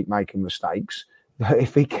Mustafi keep making mistakes,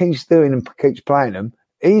 if he keeps doing and keeps playing them,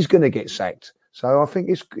 he's going to get sacked. So I think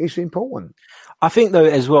it's important. I think though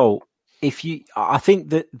as well, I think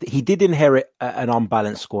that he did inherit an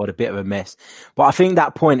unbalanced squad, a bit of a mess, but I think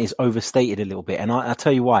that point is overstated a little bit, and I'll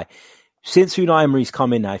tell you why. Since Unai Emery's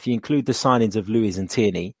come in now, if you include the signings of Luiz and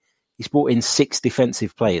Tierney, he's brought in 6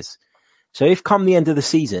 defensive players. So if come the end of the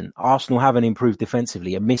season, Arsenal haven't improved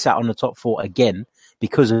defensively and miss out on the top 4 again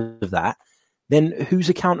because of that, then who's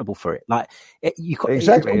accountable for it?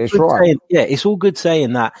 Exactly, that's right. It's all good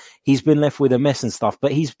saying that he's been left with a mess and stuff,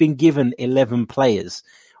 but he's been given 11 players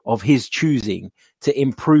of his choosing to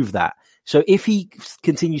improve that. So if he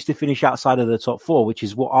continues to finish outside of the top 4, which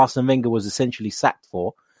is what Arsene Wenger was essentially sacked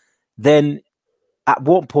for, then at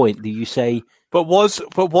what point do you say? But was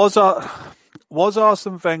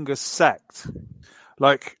Arsene Wenger sacked?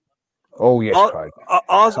 Like, oh yes, Craig.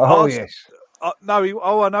 Yes. I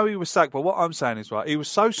know he was sacked, but what I'm saying is, right, he was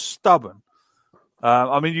so stubborn.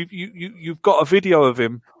 I mean, you've got a video of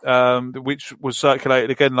him, which was circulated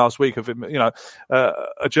again last week of him. You know,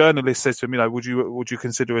 a journalist says to him, you know, would you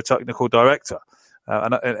consider a technical director?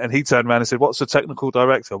 And he turned around and said, "What's a technical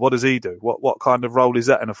director? What does he do? What kind of role is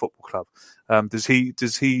that in a football club? Does he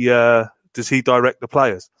direct the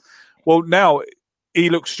players?" Well, now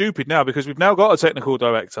he looks stupid now because we've now got a technical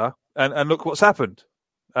director, and look what's happened.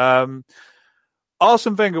 Arsene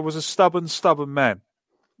Wenger was a stubborn man.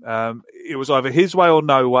 It was either his way or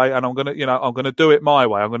no way, and I'm gonna do it my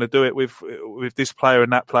way. I'm gonna do it with this player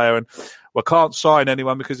and that player, and I can't sign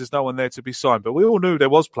anyone because there's no one there to be signed. But we all knew there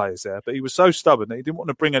was players there, but he was so stubborn that he didn't want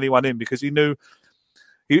to bring anyone in because he knew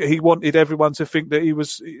he wanted everyone to think that he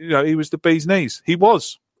was the bee's knees. He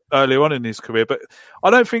was earlier on in his career, but I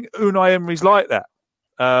don't think Unai Emery's like that.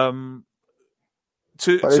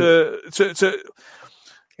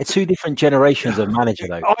 It's 2 different generations of manager,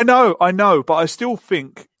 though. I know, but I still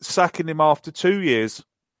think sacking him after 2 years.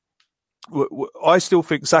 I still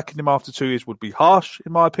think sacking him after 2 years would be harsh,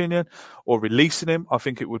 in my opinion, or releasing him. I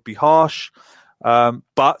think it would be harsh,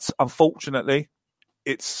 but unfortunately,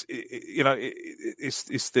 it's the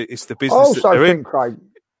business. I also that they're think, in. Craig.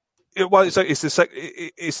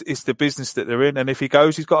 It's the business that they're in, and if he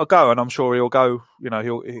goes, he's got to go, and I'm sure he'll go. You know,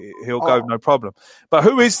 he'll go, no problem. But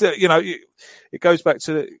who is that? You know, it goes back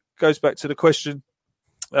to the question.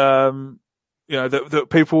 That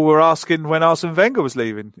people were asking when Arsene Wenger was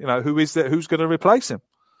leaving. You know, who is that? Who's going to replace him?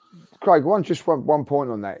 Craig, one point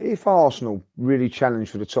on that. If Arsenal really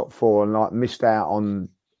challenged for the top 4 and missed out on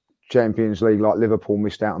Champions League, like Liverpool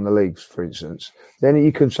missed out on the leagues, for instance, then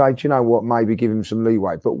you can say, do you know what, maybe give him some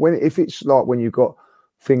leeway. But if it's like when you've got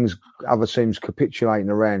other teams capitulating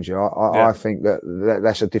around you, I think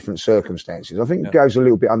that's a different circumstances. I think it goes a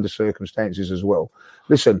little bit under circumstances as well.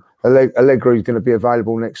 Listen, Allegri is going to be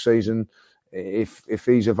available next season if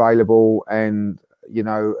he's available, and you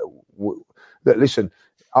know, listen.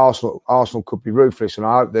 Arsenal could be ruthless, and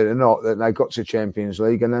I hope that they're not. That they got to Champions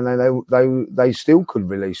League, and then they still could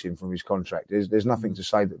release him from his contract. There's nothing to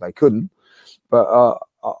say that they couldn't, but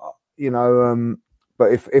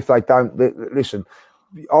but if they don't, listen,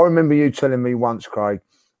 I remember you telling me once, Craig,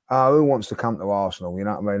 who wants to come to Arsenal? You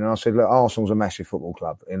know what I mean? And I said, look, Arsenal's a massive football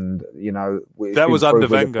club. And, that was under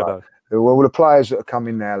Wenger, though. Well, the players that are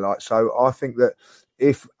coming now, so I think that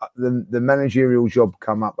if the managerial job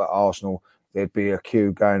come up at Arsenal, there'd be a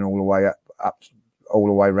queue going all the way up all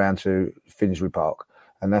the way round to Finsbury Park.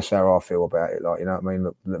 And that's how I feel about it. You know what I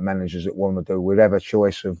mean? The managers that want to do, we'd have a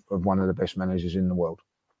choice of one of the best managers in the world.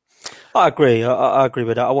 I agree. I agree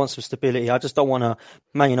with that. I want some stability. I just don't want a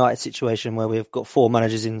Man United situation where we've got 4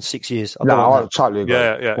 managers in 6 years. I totally agree.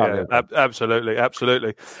 Yeah.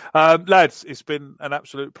 Absolutely. Lads, it's been an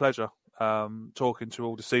absolute pleasure talking to you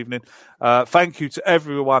all this evening. Thank you to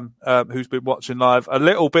everyone who's been watching live. A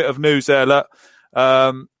little bit of news there, look.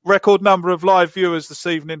 Record number of live viewers this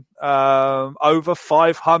evening. Over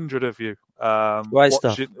 500 of you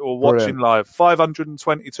watching live.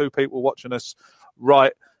 522 people watching us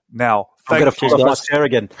right now. I'm going to follow my chair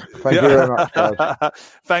again. Thank you very much, guys.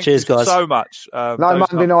 Thank you guys. so much. No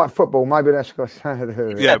Monday night football. Maybe that's got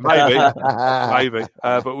yeah, maybe.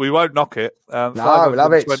 But we won't knock it.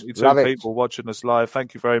 Love it. 22 people watching us live.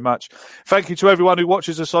 Thank you very much. Thank you to everyone who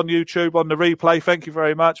watches us on YouTube, on the replay. Thank you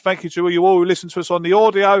very much. Thank you to you all who listen to us on the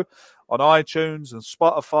audio, on iTunes and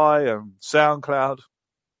Spotify and SoundCloud.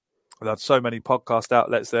 We've had so many podcast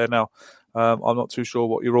outlets there now. I'm not too sure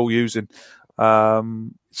what you're all using.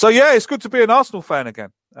 So yeah, it's good to be an Arsenal fan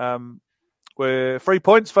again. We're 3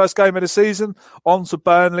 points, first game of the season, on to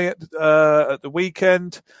Burnley at the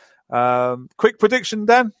weekend. Quick prediction,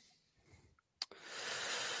 Dan?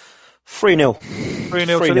 3-0.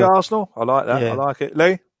 3-0 to the Arsenal. I like that. Yeah. I like it.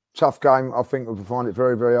 Lee? Tough game. I think we'll find it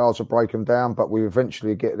very, very hard to break them down, but we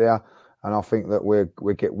eventually get there. And I think that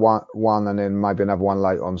we get one and then maybe another one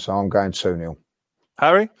later on. So I'm going 2-0.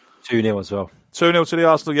 Harry? 2-0 as well. 2-0 to the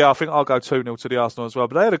Arsenal. Yeah, I think I'll go 2-0 to the Arsenal as well.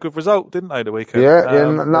 But they had a good result, didn't they, the weekend?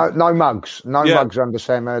 No mugs. No mugs under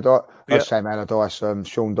Sam Allardyce.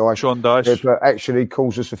 Sean Dyche. Sean Dyche. They've actually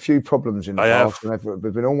caused us a few problems in the past. And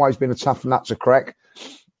they've always been a tough nut to crack.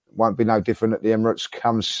 Won't be no different at the Emirates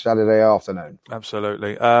come Saturday afternoon.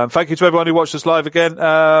 Absolutely. Thank you to everyone who watched us live again.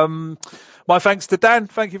 My thanks to Dan.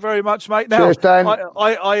 Thank you very much, mate. Now, cheers, Dan.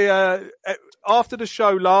 I after the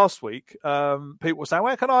show last week, people were saying,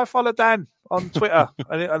 where can I follow Dan on Twitter?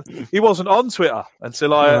 and he wasn't on Twitter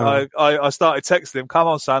until I started texting him, come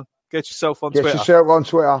on, son, get yourself on Twitter. Get yourself on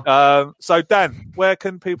Twitter. So, Dan, where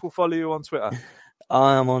can people follow you on Twitter?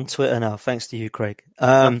 I am on Twitter now, thanks to you, Craig.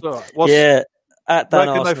 Right. At Dan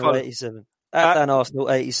Arsenal 87. At Dan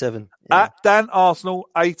Arsenal 87. Yeah. At Dan Arsenal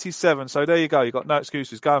 87. So there you go. You've got no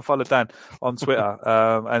excuses. Go and follow Dan on Twitter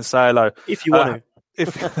and say hello. If you want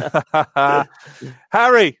to.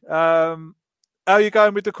 Harry, how are you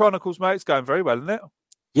going with the Chronicles, mate? It's going very well, isn't it?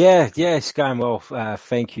 Yeah, it's going well.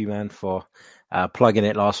 Thank you, man, for plugging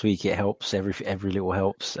it last week. It helps. Every little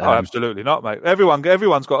helps. Absolutely not, mate.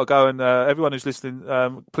 Everyone's got to go, and everyone who's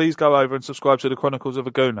listening, please go over and subscribe to the Chronicles of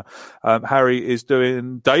a Gooner. Harry is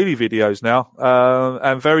doing daily videos now,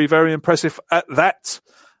 and very, very impressive at that.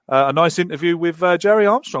 A nice interview with Jerry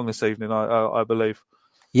Armstrong this evening, I believe.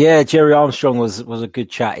 Yeah, Jerry Armstrong was a good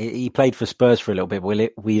chat. He played for Spurs for a little bit.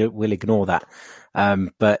 We'll ignore that.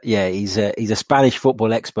 But yeah, he's a Spanish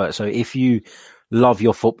football expert. So if you love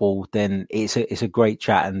your football, then it's a great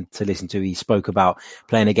chat and to listen to. He spoke about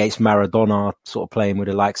playing against Maradona, sort of playing with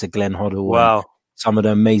the likes of Glenn Hoddle. Wow. Some of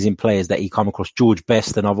the amazing players that he come across. George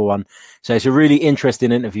Best, another one. So it's a really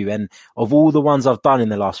interesting interview. And of all the ones I've done in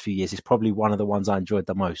the last few years, it's probably one of the ones I enjoyed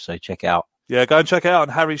the most. So check it out. Yeah, go and check it out on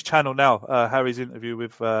Harry's channel now. Harry's interview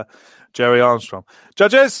with Jerry Armstrong.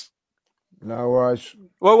 Judges? No worries.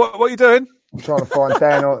 Well, what are you doing? I'm trying to find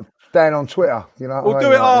Dan on Twitter. You know, we'll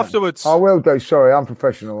do it afterwards. I will do. Sorry, I'm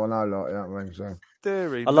professional. I know, you know what I mean. So.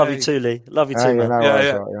 I love you too, Lee. Love you too,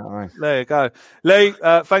 man. There you go, Lee.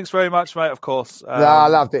 Thanks very much, mate. Of course. I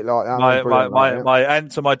loved it. Like my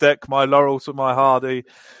Ant to my Deck, my Laurel to my Hardy,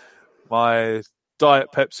 my Diet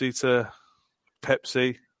Pepsi to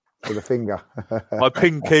Pepsi. With a finger. My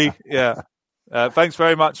pinky, yeah. Thanks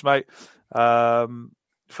very much, mate,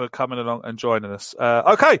 for coming along and joining us.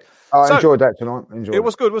 Okay. I enjoyed that tonight. It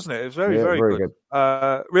was good, wasn't it? It was very, very good.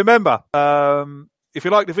 Remember, if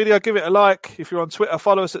you like the video, give it a like. If you're on Twitter,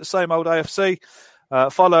 follow us at the Same Old AFC.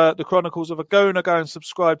 Follow the Chronicles of a Gooner. Go and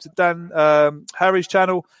subscribe to Dan Harry's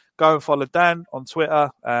channel. Go and follow Dan on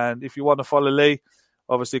Twitter. And if you want to follow Lee,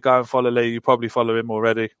 obviously, go and follow Lee. You probably follow him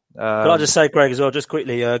already. Can I just say, Greg, as well, just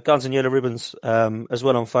quickly, Guns and Yellow Ribbons as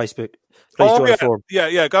well on Facebook. Please join the forum.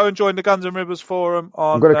 Yeah. Go and join the Guns and Ribbons forum.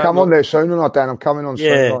 I'm going to come on there soon, aren't I, Dan? I'm coming on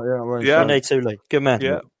soon. Yeah, I need to, Lee. Good man.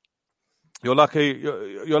 Yeah. You're lucky.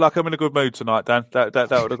 You're lucky. I'm in a good mood tonight, Dan. That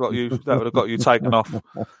would have got you. That would have got you taken off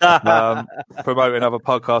promoting other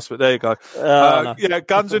podcasts. But there you go. No. Yeah,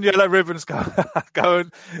 Guns and Yellow Ribbons. Go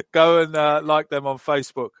and like them on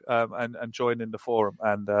Facebook and join in the forum.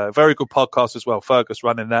 And very good podcast as well. Fergus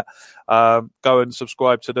running that. Go and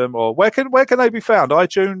subscribe to them. Or where can they be found?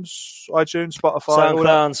 iTunes, Spotify,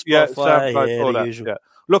 SoundCloud, Spotify, all the that. usual. Yeah.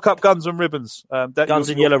 Look up Guns and Ribbons. Guns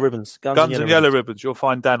and Yellow Ribbons. Guns and Yellow Ribbons. You'll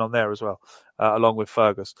find Dan on there as well, along with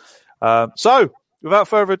Fergus. So, without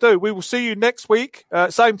further ado, we will see you next week.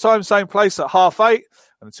 Same time, same place at 8:30. And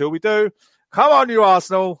until we do, come on, you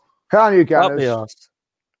Arsenal. Come on, you Up Gunners. the arse.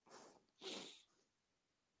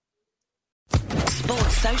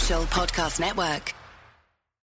 Sports Social Podcast Network.